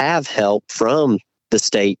should have help from the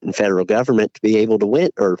state and federal government to be able to win,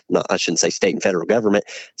 or no, I shouldn't say state and federal government,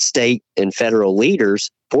 state and federal leaders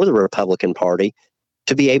for the Republican Party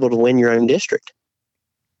to be able to win your own district.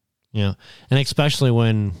 Yeah. And especially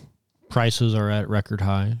when prices are at record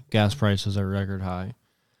high, gas prices are record high,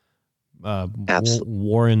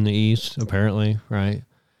 war in the East, apparently, right?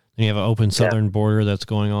 And you have an open southern border that's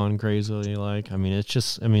going on crazily.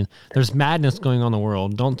 There's madness going on in the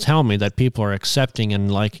world. Don't tell me that people are accepting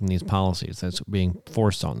and liking these policies that's being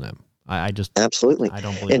forced on them. I just absolutely, I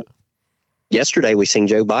don't believe it. Yesterday we seen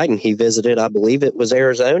Joe Biden. He visited, I believe it was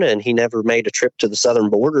Arizona, and he never made a trip to the southern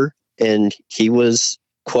border. And he was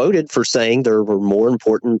quoted for saying there were more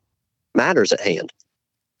important matters at hand.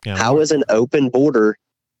 Yeah, how is an open border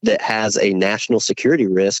that has a national security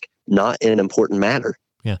risk not an important matter?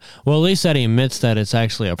 Yeah. Well, at least that he admits that it's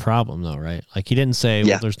actually a problem, though, right? Like, he didn't say,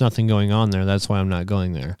 well, there's nothing going on there, that's why I'm not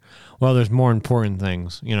going there. Well, there's more important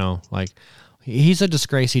things, like, he's a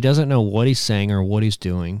disgrace. He doesn't know what he's saying or what he's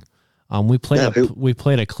doing. We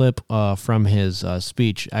played a clip from his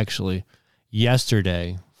speech, actually,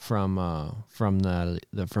 yesterday from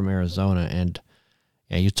Arizona, and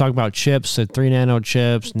yeah, you talk about chips, said 3 nano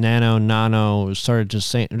chips, nano, started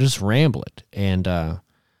just rambling, and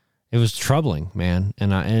it was troubling, man.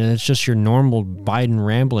 And it's just your normal Biden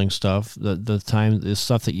rambling stuff. The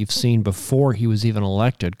stuff that you've seen before he was even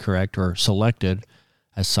elected, correct, or selected,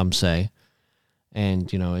 as some say. And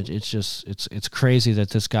it's crazy that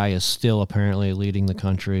this guy is still apparently leading the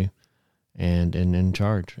country and in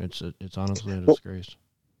charge. It's honestly a disgrace.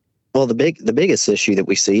 Well, the biggest issue that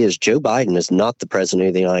we see is Joe Biden is not the president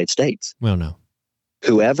of the United States. Well, no.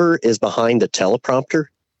 Whoever is behind the teleprompter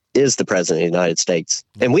is the president of the United States,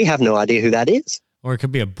 and we have no idea who that is. Or it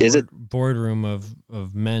could be a boardroom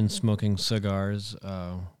of men smoking cigars,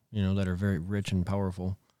 that are very rich and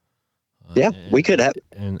powerful. We could have,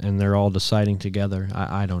 and they're all deciding together.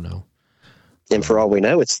 I don't know. And for all we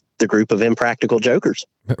know, it's the group of impractical jokers.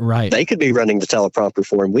 Right. They could be running the teleprompter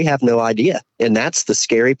for him. We have no idea. And that's the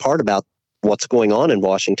scary part about what's going on in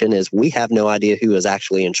Washington is we have no idea who is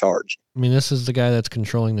actually in charge. I mean, this is the guy that's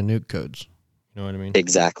controlling the nuke codes. You know what I mean?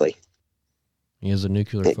 Exactly. He has a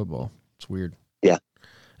nuclear football. It's weird. Yeah.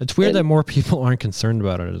 It's weird that more people aren't concerned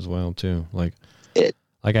about it as well, too. Like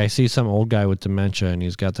I see some old guy with dementia and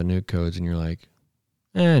he's got the nuke codes and you're like,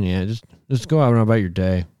 just go out and about your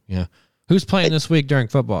day. Yeah. Who's playing this week during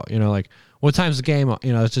football? What time's the game?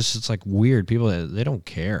 It's like weird. People, they don't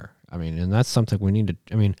care. I mean, and that's something we need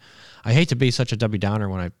to, I hate to be such a Debbie Downer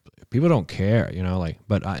when people don't care,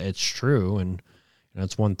 but it's true. And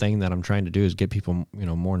that's one thing that I'm trying to do is get people,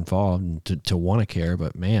 more involved and to want to care.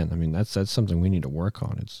 But man, that's something we need to work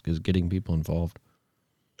on. Is getting people involved.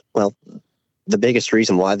 Well, the biggest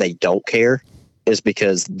reason why they don't care is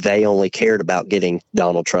because they only cared about getting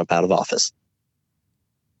Donald Trump out of office.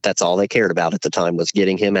 That's all they cared about at the time was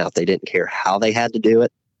getting him out. They didn't care how they had to do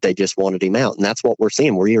it. They just wanted him out. And that's what we're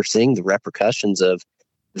seeing. We are seeing the repercussions of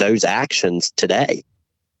those actions today.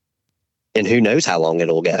 And who knows how long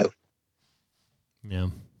it'll go. Yeah.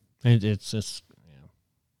 It's just,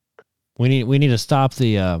 we need to stop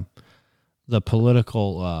the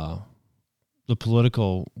political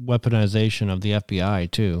weaponization of the FBI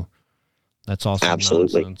too. That's also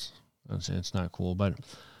absolutely nonsense. It's not cool, but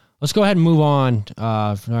let's go ahead and move on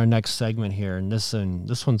for our next segment here. And this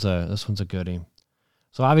one's a goodie.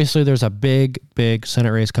 So obviously there's a big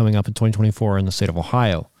Senate race coming up in 2024 in the state of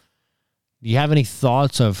Ohio. Do you have any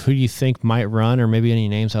thoughts of who you think might run, or maybe any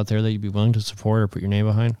names out there that you'd be willing to support or put your name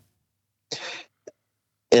behind?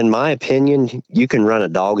 In my opinion, you can run a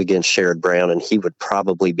dog against Sherrod Brown and he would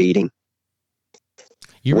probably beat him.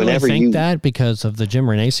 You really think that because of the Jim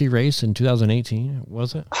Renacci race in 2018,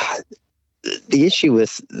 was it? The issue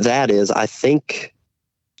with that is I think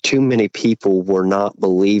too many people were not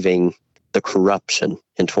believing the corruption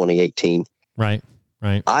in 2018. Right.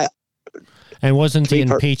 And wasn't the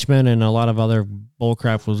impeachment and a lot of other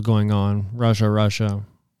bullcrap was going on? Russia,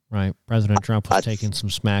 right? President Trump was taking some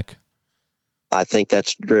smack. I think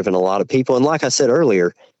that's driven a lot of people. And like I said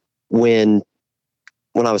earlier, when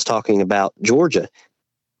I was talking about Georgia,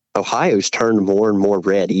 Ohio's turned more and more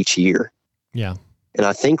red each year. Yeah. And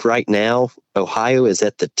I think right now, Ohio is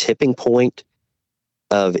at the tipping point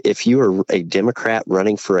of, if you are a Democrat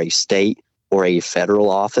running for a state or a federal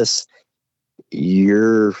office,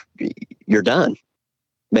 you're done,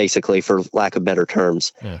 basically, for lack of better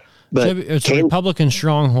terms. Yeah. But it's a Republican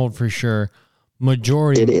stronghold for sure.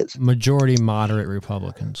 Majority moderate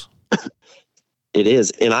Republicans. It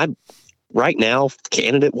is. And right now,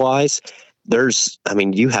 candidate wise,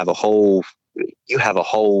 you have a whole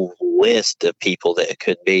list of people that it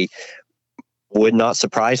could be. Would not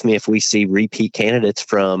surprise me if we see repeat candidates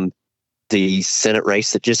from the Senate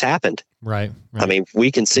race that just happened. Right. I mean,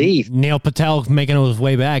 we can see Neil Patel making his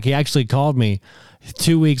way back. He actually called me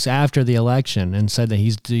 2 weeks after the election and said that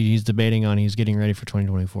he's debating on, he's getting ready for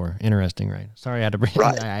 2024. Interesting, right? Sorry, I had to bring.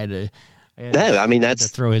 Right. I had to that's to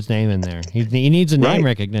throw his name in there. He needs a name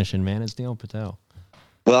recognition, man. It's Neil Patel.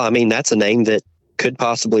 Well, I mean, that's a name that could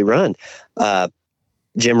possibly run.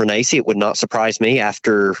 Jim Renacci, it would not surprise me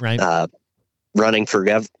after running for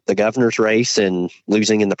the governor's race and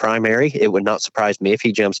losing in the primary. It would not surprise me if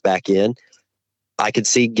he jumps back in. I could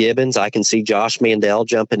see Gibbons. I can see Josh Mandel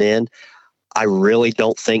jumping in. I really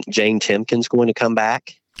don't think Jane Timken's going to come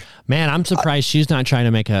back. Man, I'm surprised she's not trying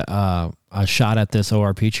to make a shot at this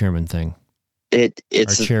ORP chairman thing.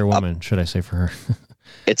 It's or chairwoman, should I say, for her?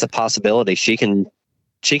 It's a possibility. She can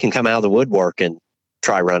come out of the woodwork and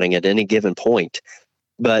try running at any given point.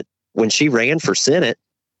 But when she ran for Senate,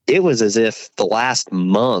 it was as if the last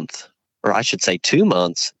month, or I should say 2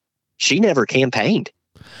 months, she never campaigned.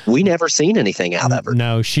 We never seen anything out of her.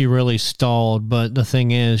 No, she really stalled. But the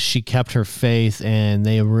thing is, she kept her faith, and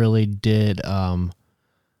they really did. I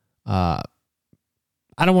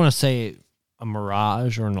don't want to say a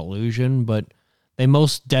mirage or an illusion, but they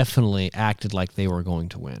most definitely acted like they were going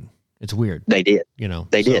to win. It's weird. They did.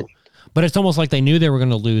 They did. But it's almost like they knew they were going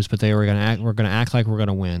to lose, but they were going to act. We're going to act like we're going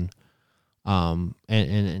to win. And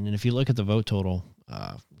if you look at the vote total,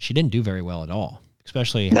 she didn't do very well at all,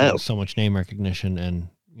 especially having so much name recognition and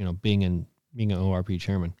being an ORP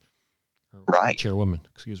chairman, chairwoman.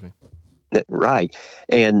 Excuse me. Right,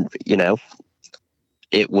 and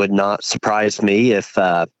it would not surprise me if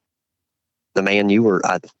the man you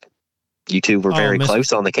two were very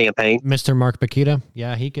close on the campaign, Mr. Mark Bakita.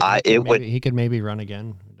 Yeah, he could. He could maybe run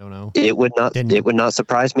again. I don't know. It would not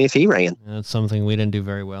surprise me if he ran. That's something we didn't do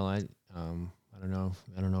very well. I don't know.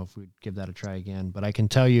 I don't know if we'd give that a try again. But I can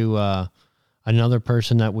tell you another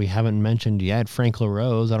person that we haven't mentioned yet, Frank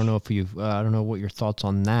LaRose. I don't know if I don't know what your thoughts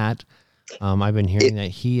on that. I've been hearing that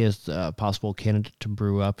he is a possible candidate to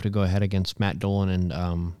brew up to go ahead against Matt Dolan and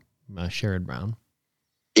Sherrod Brown.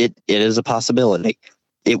 It is a possibility.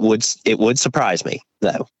 It would surprise me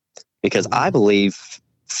though, because I believe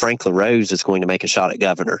Frank LaRose is going to make a shot at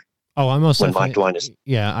governor. Oh, I most when Mike DeWine is.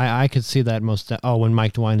 Yeah, I could see that most. When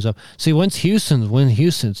Mike DeWine is up. See, when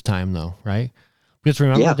Houston's time though, right? Because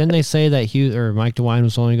remember, didn't they say that Mike DeWine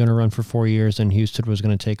was only going to run for 4 years and Houston was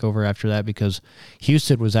going to take over after that, because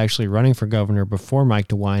Houston was actually running for governor before Mike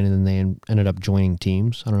DeWine, and then they ended up joining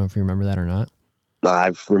teams. I don't know if you remember that or not.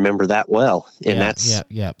 I remember that well, and that's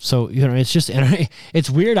So it's just it's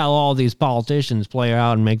weird how all these politicians play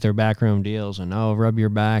out and make their backroom deals, and rub your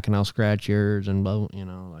back and I'll scratch yours, and that's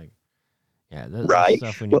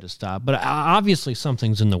stuff we need to stop. But obviously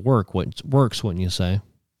something's in the works, wouldn't you say?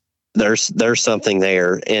 There's something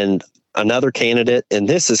there. And another candidate, and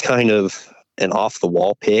this is kind of an off the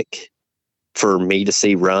wall pick for me to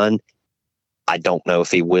see run. I don't know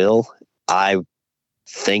if he will. I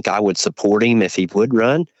think I would support him if he would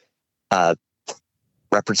run.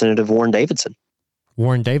 Representative Warren Davidson.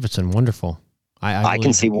 Warren Davidson, wonderful. I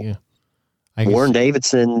can see Warren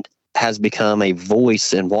Davidson has become a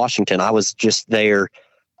voice in Washington. I was just there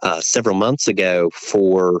several months ago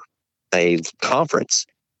for a conference,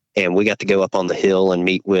 and we got to go up on the Hill and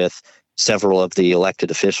meet with several of the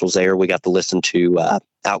elected officials there. We got to listen to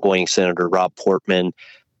outgoing Senator Rob Portman,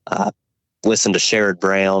 listen to Sherrod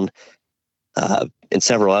Brown, and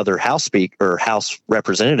several other House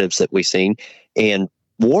representatives that we've seen. And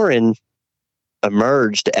Warren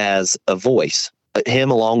emerged as a voice, him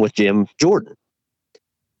along with Jim Jordan.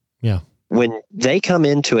 Yeah. When they come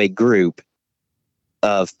into a group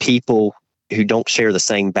of people who don't share the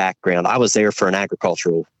same background, I was there for an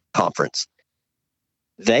agricultural conference.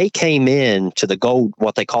 They came in to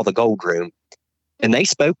what they call the gold room, and they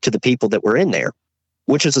spoke to the people that were in there,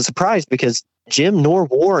 which is a surprise because Jim nor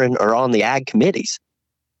Warren are on the ag committees.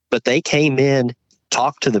 But they came in,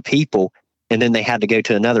 talked to the people, and then they had to go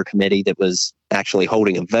to another committee that was actually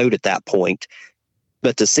holding a vote at that point.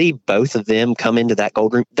 But to see both of them come into that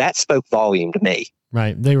gold room, that spoke volume to me.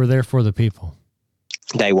 Right. They were there for the people.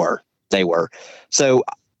 They were. So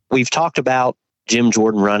we've talked about Jim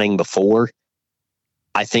Jordan running before.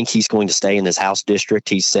 I think he's going to stay in his House district.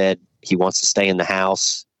 He said he wants to stay in the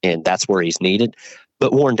House, and that's where he's needed.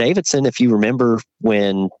 But Warren Davidson, if you remember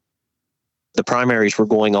when the primaries were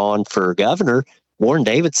going on for governor, Warren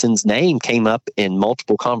Davidson's name came up in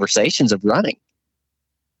multiple conversations of running.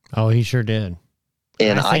 Oh, he sure did.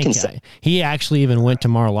 And I can say he actually even went to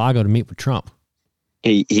Mar-a-Lago to meet with Trump.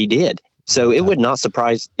 He did. So it would not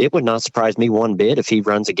surprise me one bit if he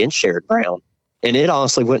runs against Sherrod Brown. And it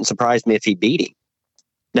honestly wouldn't surprise me if he beat him.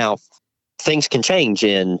 Now, things can change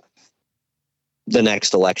in the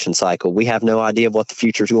next election cycle. We have no idea what the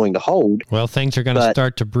future is going to hold. Well, things are going to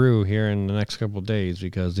start to brew here in the next couple of days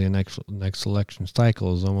because the next election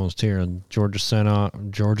cycle is almost here. And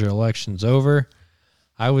Georgia election's over.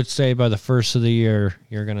 I would say by the first of the year,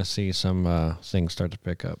 you're going to see some things start to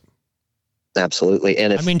pick up. Absolutely.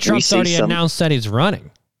 And if Trump's already announced that he's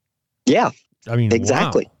running. Yeah.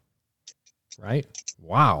 Exactly. Wow. Right?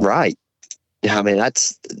 Wow. Right. Yeah,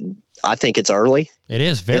 I think it's early. It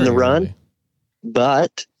is very in the run, early.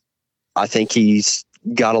 But I think he's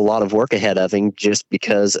got a lot of work ahead of him just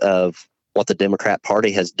because of what the Democrat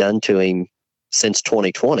Party has done to him since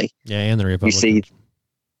 2020. Yeah, and the Republicans.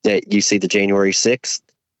 You see the January 6th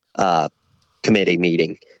committee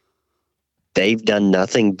meeting. They've done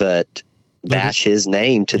nothing but bash his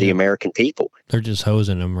name to the American people. They're just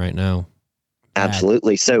hosing him right now. Bad.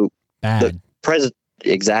 Absolutely. So bad.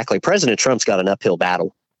 President Trump's got an uphill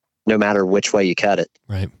battle, no matter which way you cut it.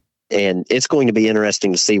 Right. And it's going to be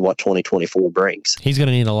interesting to see what 2024 brings. He's going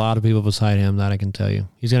to need a lot of people beside him, that I can tell you.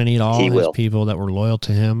 He's going to need all his people that were loyal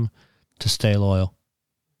to him to stay loyal.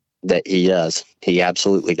 That he does. He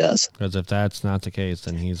absolutely does. Because if that's not the case,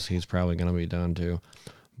 then he's probably going to be done too.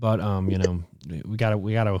 But we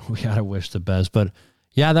gotta wish the best. But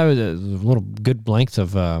yeah, that was a little good length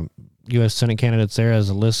of U.S. Senate candidates there as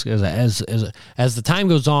a list. As the time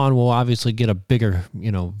goes on, we'll obviously get a bigger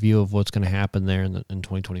view of what's going to happen there in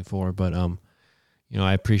 2024. But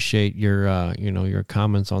I appreciate your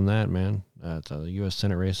comments on that, man. The U.S.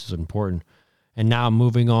 Senate race is important. And now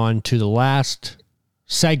moving on to the last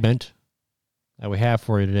segment that we have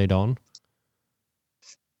for you today, Dalton.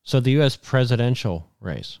 So the U.S. presidential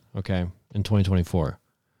race, okay, in 2024.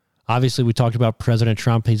 Obviously, we talked about President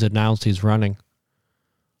Trump. He's announced he's running.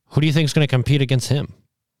 Who do you think is going to compete against him?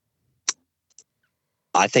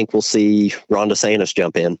 I think we'll see Ron DeSantis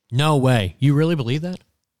jump in. No way. You really believe that?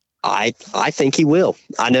 I think he will.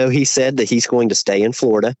 I know he said that he's going to stay in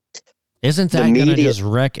Florida. Isn't that going to just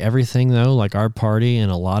wreck everything, though? Like our party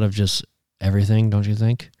and a lot of just everything, don't you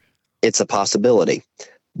think? It's a possibility.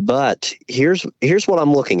 But here's what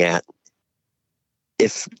I'm looking at.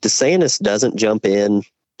 If DeSantis doesn't jump in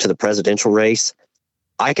to the presidential race,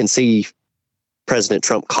 I can see President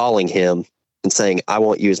Trump calling him and saying, I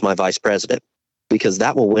want you as my vice president, because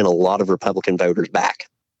that will win a lot of Republican voters back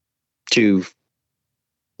to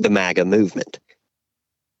the MAGA movement.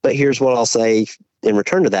 But here's what I'll say in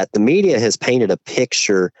return to that. The media has painted a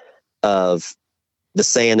picture of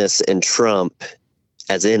DeSantis and Trump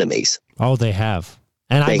as enemies. Oh, they have.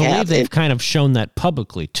 And I believe they've kind of shown that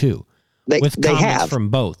publicly, too, with comments from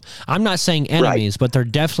both. I'm not saying enemies, but they're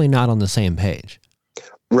definitely not on the same page.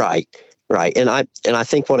 Right. And I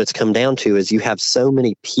think what it's come down to is you have so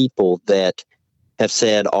many people that have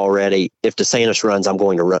said already, if DeSantis runs, I'm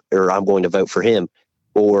going to vote for him.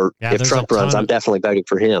 Or if Trump runs, I'm definitely voting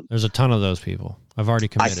for him. There's a ton of those people. I've already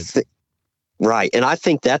committed. Right. And I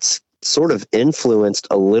think that's sort of influenced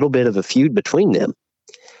a little bit of a feud between them.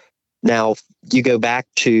 Now, you go back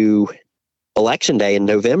to Election Day in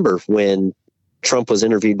November when Trump was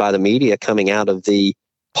interviewed by the media coming out of the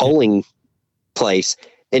polling place,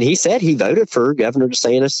 and he said he voted for Governor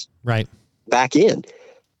DeSantis back in.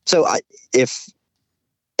 So if,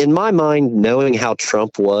 in my mind, knowing how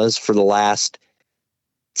Trump was for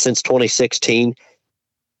since 2016,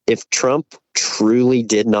 if Trump truly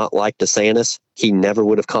did not like DeSantis, he never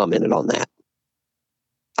would have commented on that.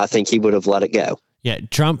 I think he would have let it go. Yeah,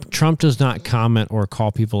 Trump does not comment or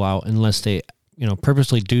call people out unless they,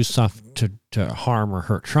 purposely do stuff to harm or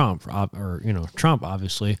hurt Trump, Trump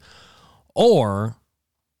obviously, or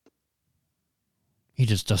he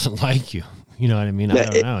just doesn't like you. You know what I mean? I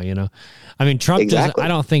don't know. I mean, Trump exactly. I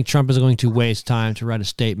don't think Trump is going to waste time to write a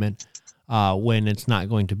statement when it's not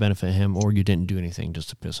going to benefit him, or you didn't do anything just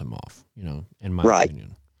to piss him off, in my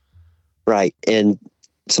opinion. Right. And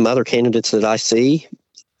some other candidates that I see,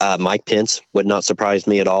 Mike Pence would not surprise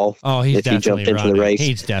me at all. Oh, he's if he jumped definitely into the running. race.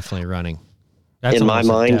 He's definitely running. That's in my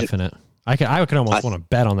mind, definite. I could almost want to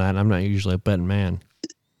bet on that. And I'm not usually a betting man.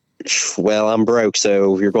 Well, I'm broke,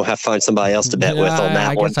 so you're going to have to find somebody else to bet with on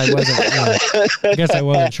that one. I guess I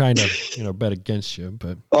wasn't trying to, bet against you,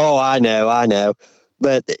 but. Oh, I know.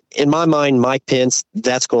 But in my mind, Mike Pence,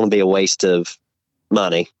 that's going to be a waste of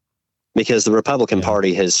money because the Republican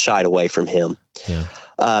Party has shied away from him.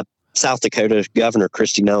 Yeah. South Dakota Governor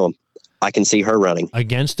Kristi Noem, I can see her running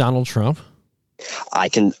against Donald Trump. I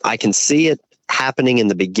can see it happening in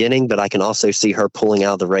the beginning, but I can also see her pulling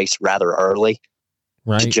out of the race rather early.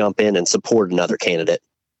 Right. To jump in and support another candidate.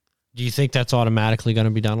 Do you think that's automatically going to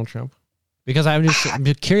be Donald Trump? Because I'm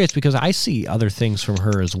curious because I see other things from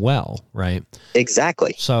her as well, right?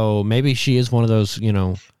 Exactly. So maybe she is one of those,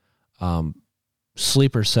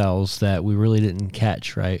 sleeper cells that we really didn't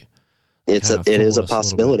catch, right? It is a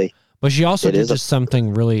possibility. But she also did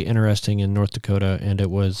something really interesting in North Dakota, and it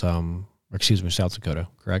was, South Dakota,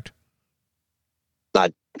 correct?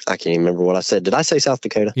 I can't even remember what I said. Did I say South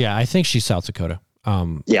Dakota? Yeah, I think she's South Dakota.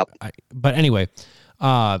 Yep. But anyway,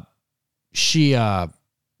 she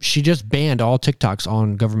just banned all TikToks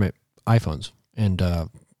on government iPhones and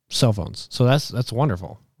cell phones. So that's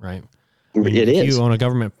wonderful, right? It is. If you own a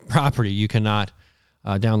government property, you cannot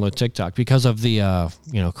download TikTok because of the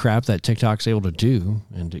crap that TikTok's able to do,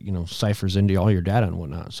 and ciphers into all your data and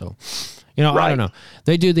whatnot. So. Right. I don't know.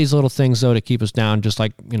 They do these little things, though, to keep us down, just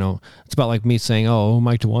like, it's about like me saying, oh,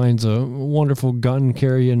 Mike DeWine's a wonderful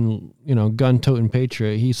gun-carrying, gun-toting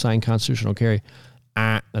patriot. He signed constitutional carry.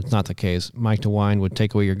 That's not the case. Mike DeWine would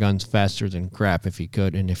take away your guns faster than crap if he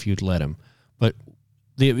could and if you'd let him. But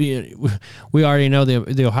we already know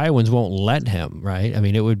the Ohioans won't let him, right? I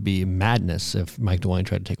mean, it would be madness if Mike DeWine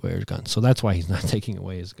tried to take away his guns. So that's why he's not taking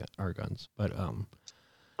away our guns. But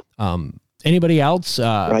anybody else?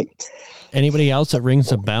 Right. Anybody else that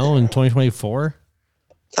rings a bell in 2024?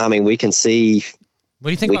 I mean, we can see. What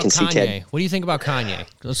do you think about Kanye? What do you think about Kanye?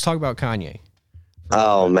 Let's talk about Kanye.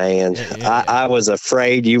 Oh, man. Yeah. I was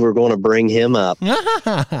afraid you were going to bring him up.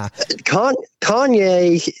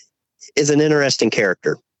 Kanye is an interesting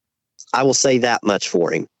character. I will say that much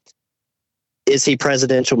for him. Is he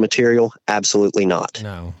presidential material? Absolutely not.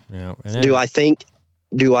 No. Do I think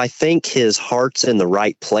his heart's in the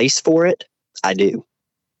right place for it? I do.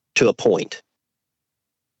 To a point,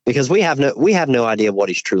 because we have no idea what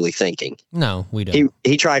he's truly thinking. No, we don't.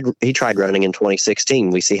 He tried running in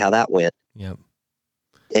 2016. We see how that went. Yep.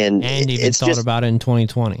 And even thought about it in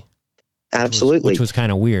 2020. Absolutely, which was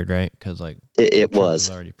kind of weird, right? Because it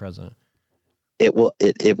was already president. It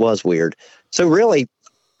was weird. So really,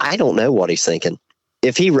 I don't know what he's thinking.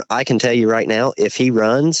 I can tell you right now, if he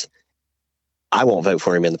runs, I won't vote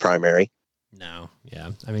for him in the primary. No,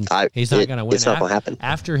 yeah. I mean, he's not going to win. It's not going to happen.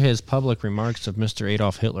 After his public remarks of Mr.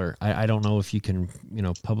 Adolf Hitler, I don't know if you can,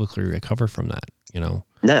 publicly recover from that, No,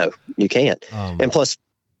 you can't. And plus,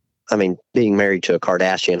 I mean, being married to a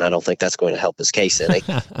Kardashian, I don't think that's going to help his case any.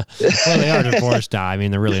 Well, they are divorced now. I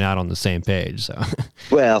mean, they're really not on the same page. So.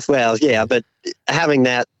 Well, yeah, but having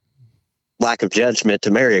that lack of judgment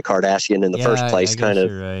to marry a Kardashian in the first place kind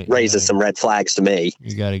of raises some red flags to me.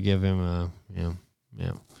 You got to give him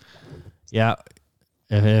Yeah,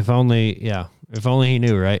 if only he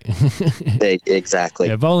knew, right? Exactly.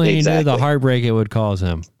 If only he knew the heartbreak it would cause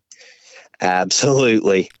him.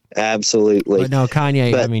 Absolutely. But no,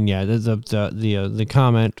 Kanye. I mean, yeah, the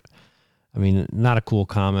comment. I mean, not a cool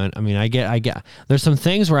comment. I mean, I get. There's some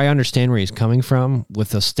things where I understand where he's coming from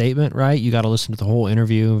with the statement, right? You got to listen to the whole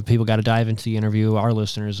interview. People got to dive into the interview. Our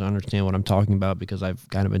listeners understand what I'm talking about because I've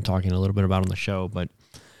kind of been talking a little bit about on the show, but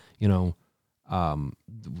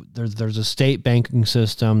there's a state banking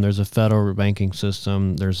system, there's a federal banking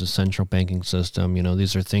system, there's a central banking system.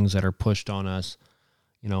 These are things that are pushed on us,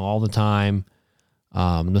 all the time.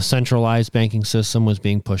 The centralized banking system was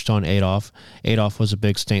being pushed on Adolf. Adolf was a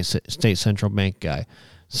big state central bank guy.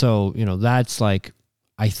 So, that's like,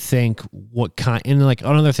 I think and like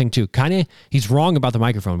another thing too, Kanye, he's wrong about the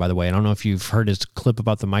microphone, by the way. I don't know if you've heard his clip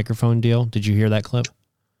about the microphone deal. Did you hear that clip?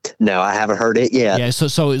 No, I haven't heard it yet. Yeah,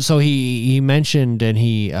 so he mentioned and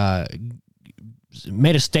he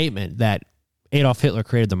made a statement that Adolf Hitler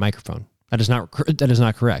created the microphone. That is not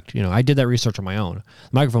correct. I did that research on my own. The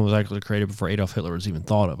microphone was actually created before Adolf Hitler was even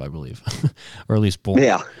thought of, I believe, or at least born.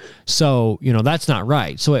 Yeah. So that's not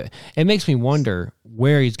right. So it makes me wonder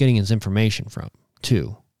where he's getting his information from,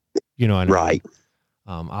 too. Right.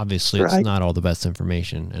 Obviously, it's not all the best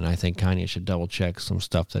information, and I think Kanye should double check some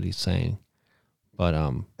stuff that he's saying. But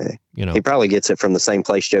you know, he probably gets it from the same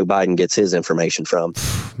place Joe Biden gets his information from.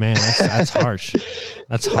 Man, that's harsh.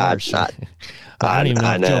 That's harsh. I don't even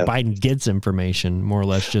know if Joe Biden gets information, more or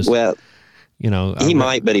less. Just you know, he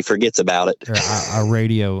might, but he forgets about it. Or a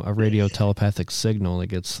radio telepathic signal that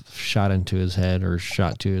gets shot into his head or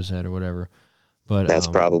shot to his head or whatever. But that's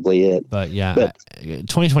probably it. But yeah,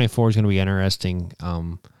 2024 is going to be interesting.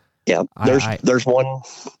 Yeah, there's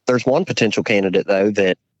one potential candidate though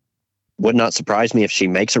that would not surprise me if she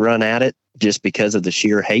makes a run at it just because of the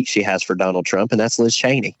sheer hate she has for Donald Trump, and that's Liz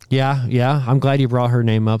Cheney. Yeah. I'm glad you brought her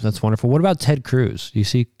name up. That's wonderful. What about Ted Cruz?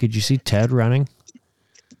 Could you see Ted running?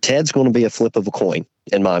 Ted's going to be a flip of a coin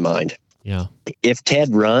in my mind. Yeah. If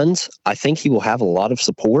Ted runs, I think he will have a lot of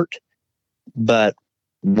support, but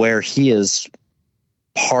where he is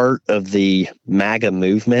part of the MAGA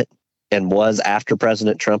movement and was after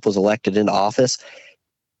President Trump was elected into office,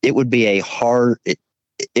 it would be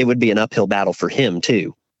it would be an uphill battle for him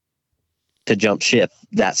too, to jump ship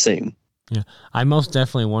that soon. Yeah. I most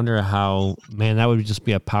definitely wonder how, man, that would just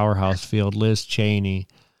be a powerhouse field. Liz Cheney,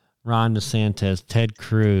 Ron DeSantis, Ted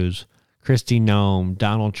Cruz, Kristi Noem,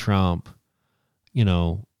 Donald Trump, you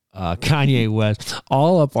know, Kanye West,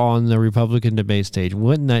 all up on the Republican debate stage.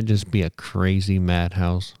 Wouldn't that just be a crazy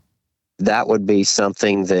madhouse? That would be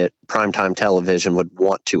something that primetime television would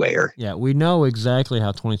want to air. Yeah, we know exactly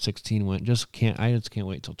how 2016 went. I just can't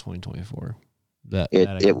wait till 2024. That I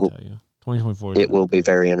can tell you. 2024. It will be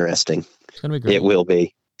very interesting. It's gonna be great. It will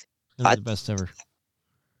be. It's gonna be the best ever.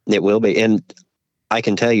 It will be, and I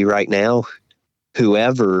can tell you right now,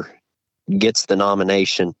 whoever gets the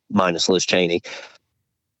nomination, minus Liz Cheney,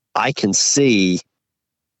 I can see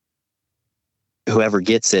whoever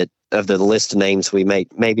gets it, of the list of names we made,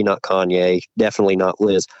 maybe not Kanye, definitely not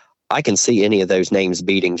Liz. I can see any of those names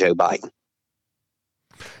beating Joe Biden.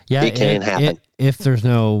 Yeah, it can happen. If there's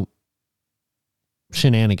no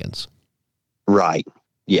shenanigans. Right.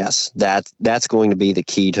 Yes. That's going to be the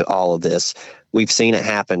key to all of this. We've seen it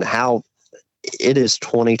happen. How it is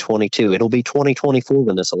 2022. It'll be 2024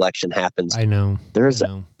 when this election happens. I know. There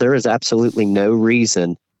is absolutely no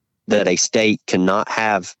reason that a state cannot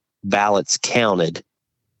have ballots counted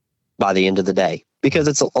by the end of the day,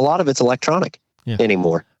 because a lot of it's electronic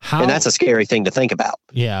anymore. And that's a scary thing to think about.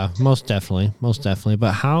 Yeah, most definitely.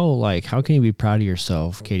 But how can you be proud of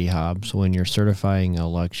yourself, Katie Hobbs, when you're certifying an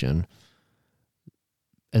election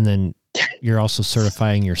and then you're also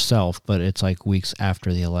certifying yourself, but it's like weeks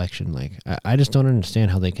after the election? Like, I just don't understand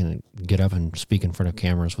how they can get up and speak in front of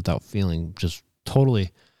cameras without feeling just totally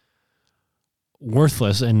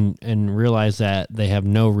worthless and realize that they have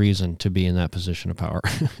no reason to be in that position of power.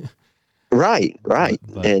 Right.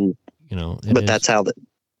 But, and you know, that's how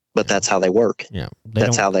they work. Yeah.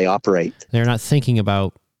 That's how they operate. They're not thinking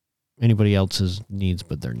about anybody else's needs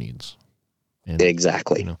but their needs. And,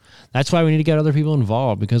 exactly. You know, that's why we need to get other people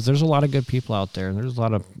involved, because there's a lot of good people out there, and there's a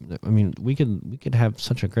lot of, I mean, we could have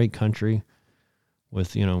such a great country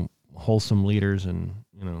with, you know, wholesome leaders, and,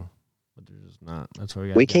 you know, but there's just not. That's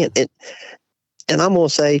why we can't. And I'm going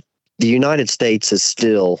to say the United States is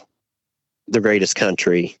still the greatest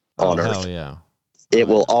country on earth. Hell yeah. It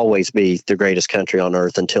will always be the greatest country on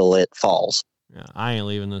earth until it falls. Yeah, I ain't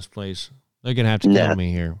leaving this place. They're going to have to kill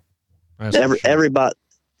me here.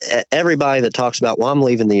 Everybody that talks about, well, I'm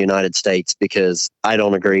leaving the United States because I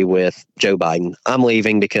don't agree with Joe Biden. I'm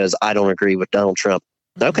leaving because I don't agree with Donald Trump.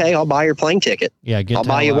 Okay, I'll buy your plane ticket. Yeah, I'll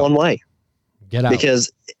buy you one way. Get out.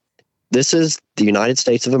 Because this is the United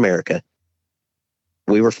States of America.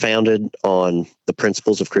 We were founded on the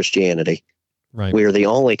principles of Christianity. Right. We are the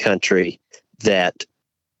only country that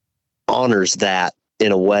honors that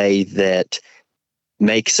in a way that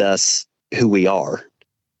makes us who we are.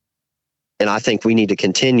 And I think we need to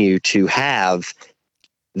continue to have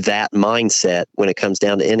that mindset when it comes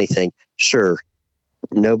down to anything. Sure,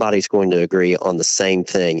 nobody's going to agree on the same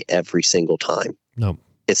thing every single time. No.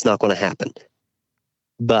 It's not going to happen.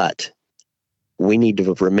 But we need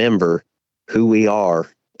to remember who we are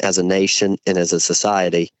as a nation and as a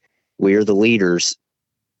society. We are the leaders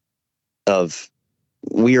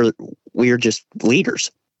we are just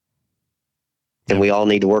leaders. And we all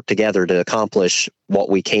need to work together to accomplish what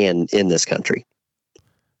we can in this country.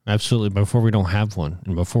 Absolutely. Before we don't have one,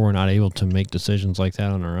 and before we're not able to make decisions like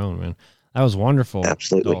that on our own, man. That was wonderful.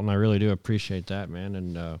 Absolutely. Dalton, I really do appreciate that, man.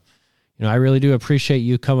 And, you know, I really do appreciate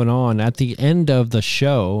you coming on at the end of the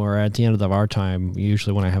show, or at the end of our time.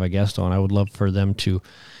 Usually when I have a guest on, I would love for them to,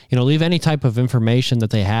 you know, leave any type of information that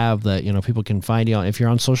they have that, you know, people can find you on. If you're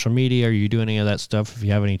on social media or you do any of that stuff, if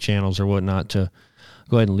you have any channels or whatnot, to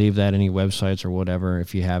go ahead and leave that, any websites or whatever.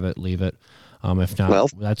 If you have it, leave it. If not, well,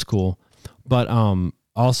 that's cool. But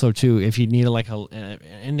also, too, if you need an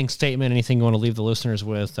ending statement, anything you want to leave the listeners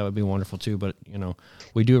with, that would be wonderful, too. But,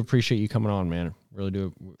 we do appreciate you coming on, man. Really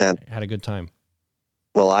do. Had a good time.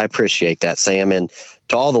 Well, I appreciate that, Sam. And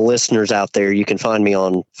to all the listeners out there, you can find me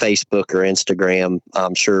on Facebook or Instagram.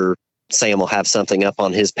 I'm sure Sam will have something up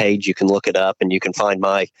on his page. You can look it up and you can find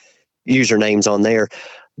my usernames on there.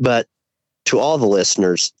 But to all the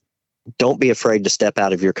listeners, don't be afraid to step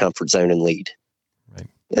out of your comfort zone and lead. Right.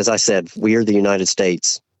 As I said, we are the United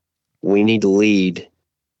States. We need to lead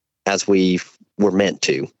as we were meant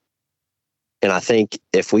to. And I think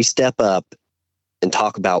if we step up and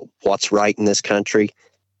talk about what's right in this country,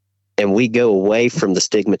 and we go away from the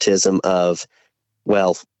stigmatism of,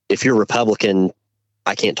 well, if you're Republican,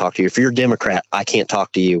 I can't talk to you. If you're a Democrat, I can't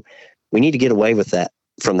talk to you. We need to get away with that,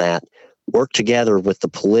 from that, work together with the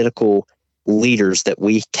political leaders that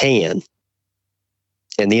we can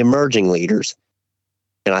and the emerging leaders.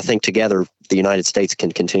 And I think together the United States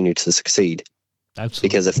can continue to succeed. Absolutely.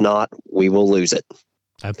 Because if not, we will lose it.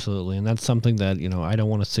 Absolutely. And that's something that, I don't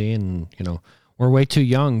want to see. And, we're way too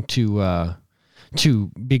young to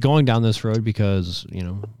be going down this road because,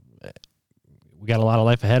 we got a lot of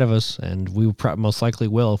life ahead of us, and we most likely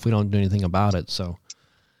will if we don't do anything about it. So,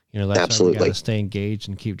 that's Absolutely. why we got to stay engaged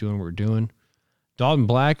and keep doing what we're doing. Dalton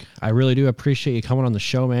Black, I really do appreciate you coming on the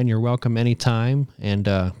show, man. You're welcome anytime, and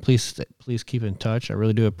please keep in touch. I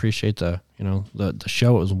really do appreciate the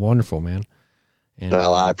show. It was wonderful, man. And,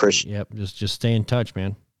 well, I appreciate. Yep, just stay in touch,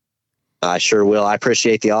 man. I sure will. I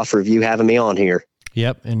appreciate the offer of you having me on here.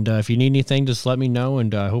 Yep, and if you need anything, just let me know,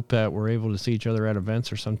 and I hope that we're able to see each other at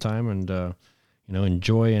events or sometime, and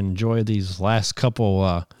enjoy these last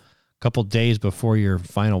couple days before your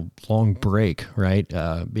final long break, right?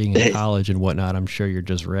 Being in college and whatnot, I'm sure you're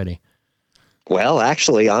just ready. Well,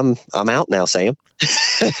 actually, I'm out now, Sam.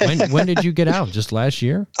 When did you get out? Just last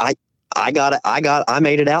year? I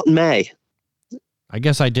made it out in May. I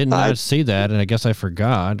guess I didn't see that, and I guess I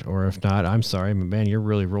forgot, or if not, I'm sorry. Man, you're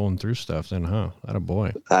really rolling through stuff then, huh?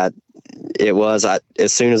 Attaboy. It was.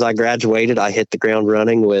 As soon as I graduated, I hit the ground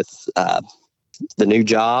running with the new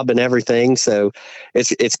job and everything. So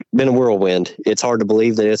it's been a whirlwind. It's hard to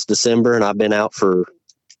believe that it's December, and I've been out for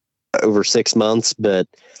over 6 months, but,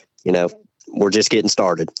 we're just getting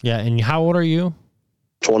started. Yeah, and how old are you?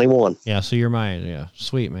 21. Yeah, so you're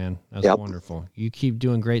sweet, man. That's wonderful. You keep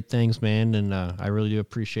doing great things, man, and I really do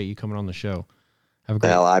appreciate you coming on the show. Have a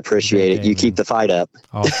great. Well, I appreciate it. You keep the fight up.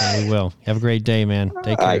 Awesome, we will. Have a great day, man.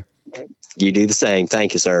 Take care. All right. You do the same.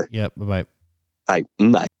 Thank you, sir. Yep. Bye-bye. All right.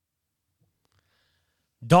 Bye.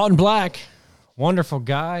 Dalton Black, wonderful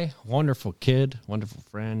guy, wonderful kid, wonderful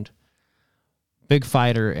friend, big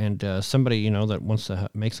fighter, and somebody, that wants to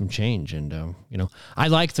make some change. And, I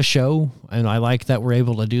like the show, and I like that we're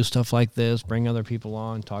able to do stuff like this, bring other people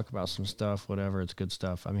on, talk about some stuff, whatever. It's good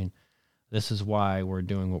stuff. I mean, this is why we're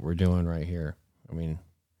doing what we're doing right here. I mean,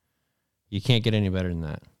 you can't get any better than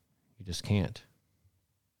that. You just can't.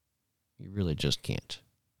 You really just can't.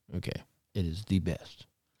 Okay. It is the best.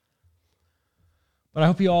 But I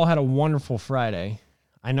hope you all had a wonderful Friday.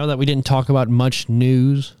 I know that we didn't talk about much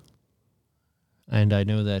news. And I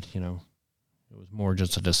know that, it was more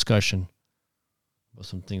just a discussion about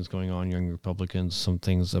some things going on, young Republicans, some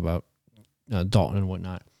things about Dalton and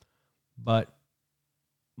whatnot. But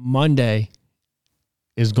Monday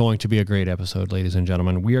is going to be a great episode, ladies and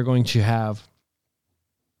gentlemen. We are going to have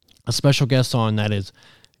a special guest on that is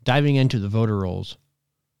diving into the voter rolls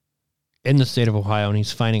in the state of Ohio, and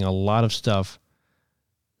he's finding a lot of stuff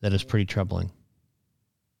that is pretty troubling.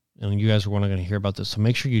 And you guys are going to hear about this. So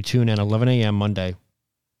make sure you tune in 11 a.m. Monday.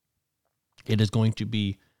 It is going to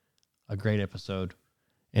be a great episode.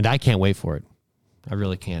 And I can't wait for it. I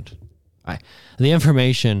really can't. The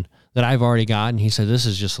information that I've already gotten, he said, this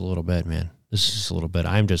is just a little bit, man. This is just a little bit.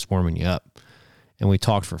 I'm just warming you up. And we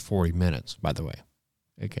talked for 40 minutes, by the way.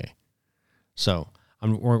 Okay. So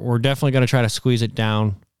we're definitely going to try to squeeze it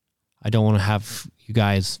down. I don't want to have you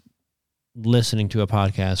guys listening to a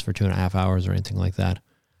podcast for 2.5 hours or anything like that.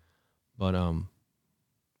 But,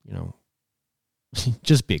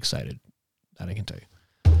 just be excited. That I can tell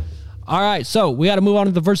you. All right, so we got to move on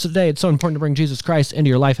to the verse of the day. It's so important to bring Jesus Christ into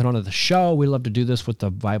your life and onto the show. We love to do this with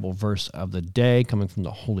the Bible verse of the day coming from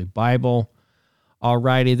the Holy Bible. All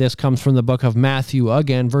righty, this comes from the book of Matthew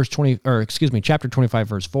again, chapter 25,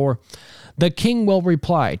 verse 4. The king will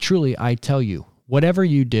reply, truly I tell you, whatever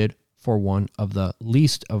you did for one of the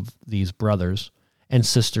least of these brothers and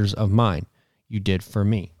sisters of mine, you did for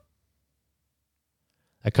me.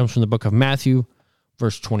 That comes from the book of Matthew,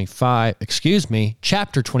 chapter 25,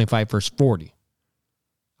 verse 40.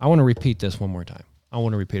 I want to repeat this one more time. I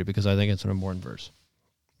want to repeat it because I think it's an important verse.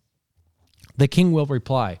 The king will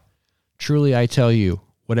reply, truly I tell you,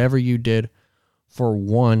 whatever you did for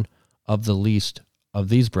one of the least of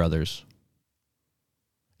these brothers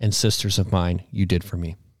and sisters of mine, you did for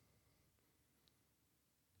me.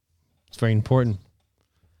 It's very important.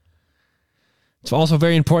 It's also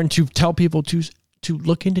very important to tell people to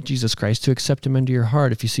look into Jesus Christ, to accept him into your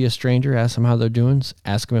heart. If you see a stranger, ask them how they're doing.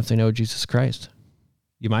 Ask them if they know Jesus Christ.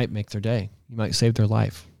 You might make their day. You might save their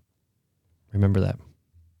life. Remember that.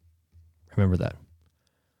 Remember that.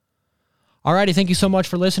 Alrighty, thank you so much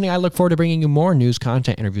for listening. I look forward to bringing you more news,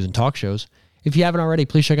 content, interviews, and talk shows. If you haven't already,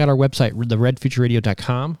 please check out our website,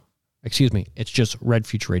 theredfutureradio.com. Excuse me, it's just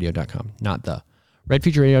redfutureradio.com, not the.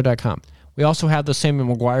 redfutureradio.com. We also have the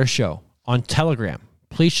Samuel McGuire Show on Telegram.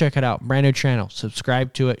 Please check it out. Brand new channel.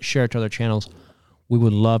 Subscribe to it. Share it to other channels. We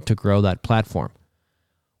would love to grow that platform.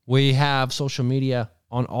 We have social media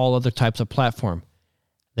on all other types of platform.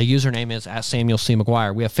 The username is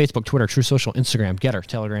 @SamuelC.McGuire. We have Facebook, Twitter, True Social, Instagram, Getter,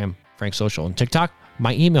 Telegram, Frank Social, and TikTok.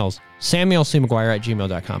 My email's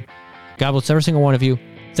SamuelCMcGuire@gmail.com. God bless every single one of you.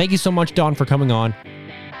 Thank you so much, Dawn, for coming on.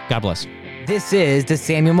 God bless. This is the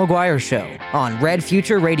Samuel McGuire Show on Red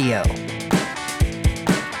Future Radio.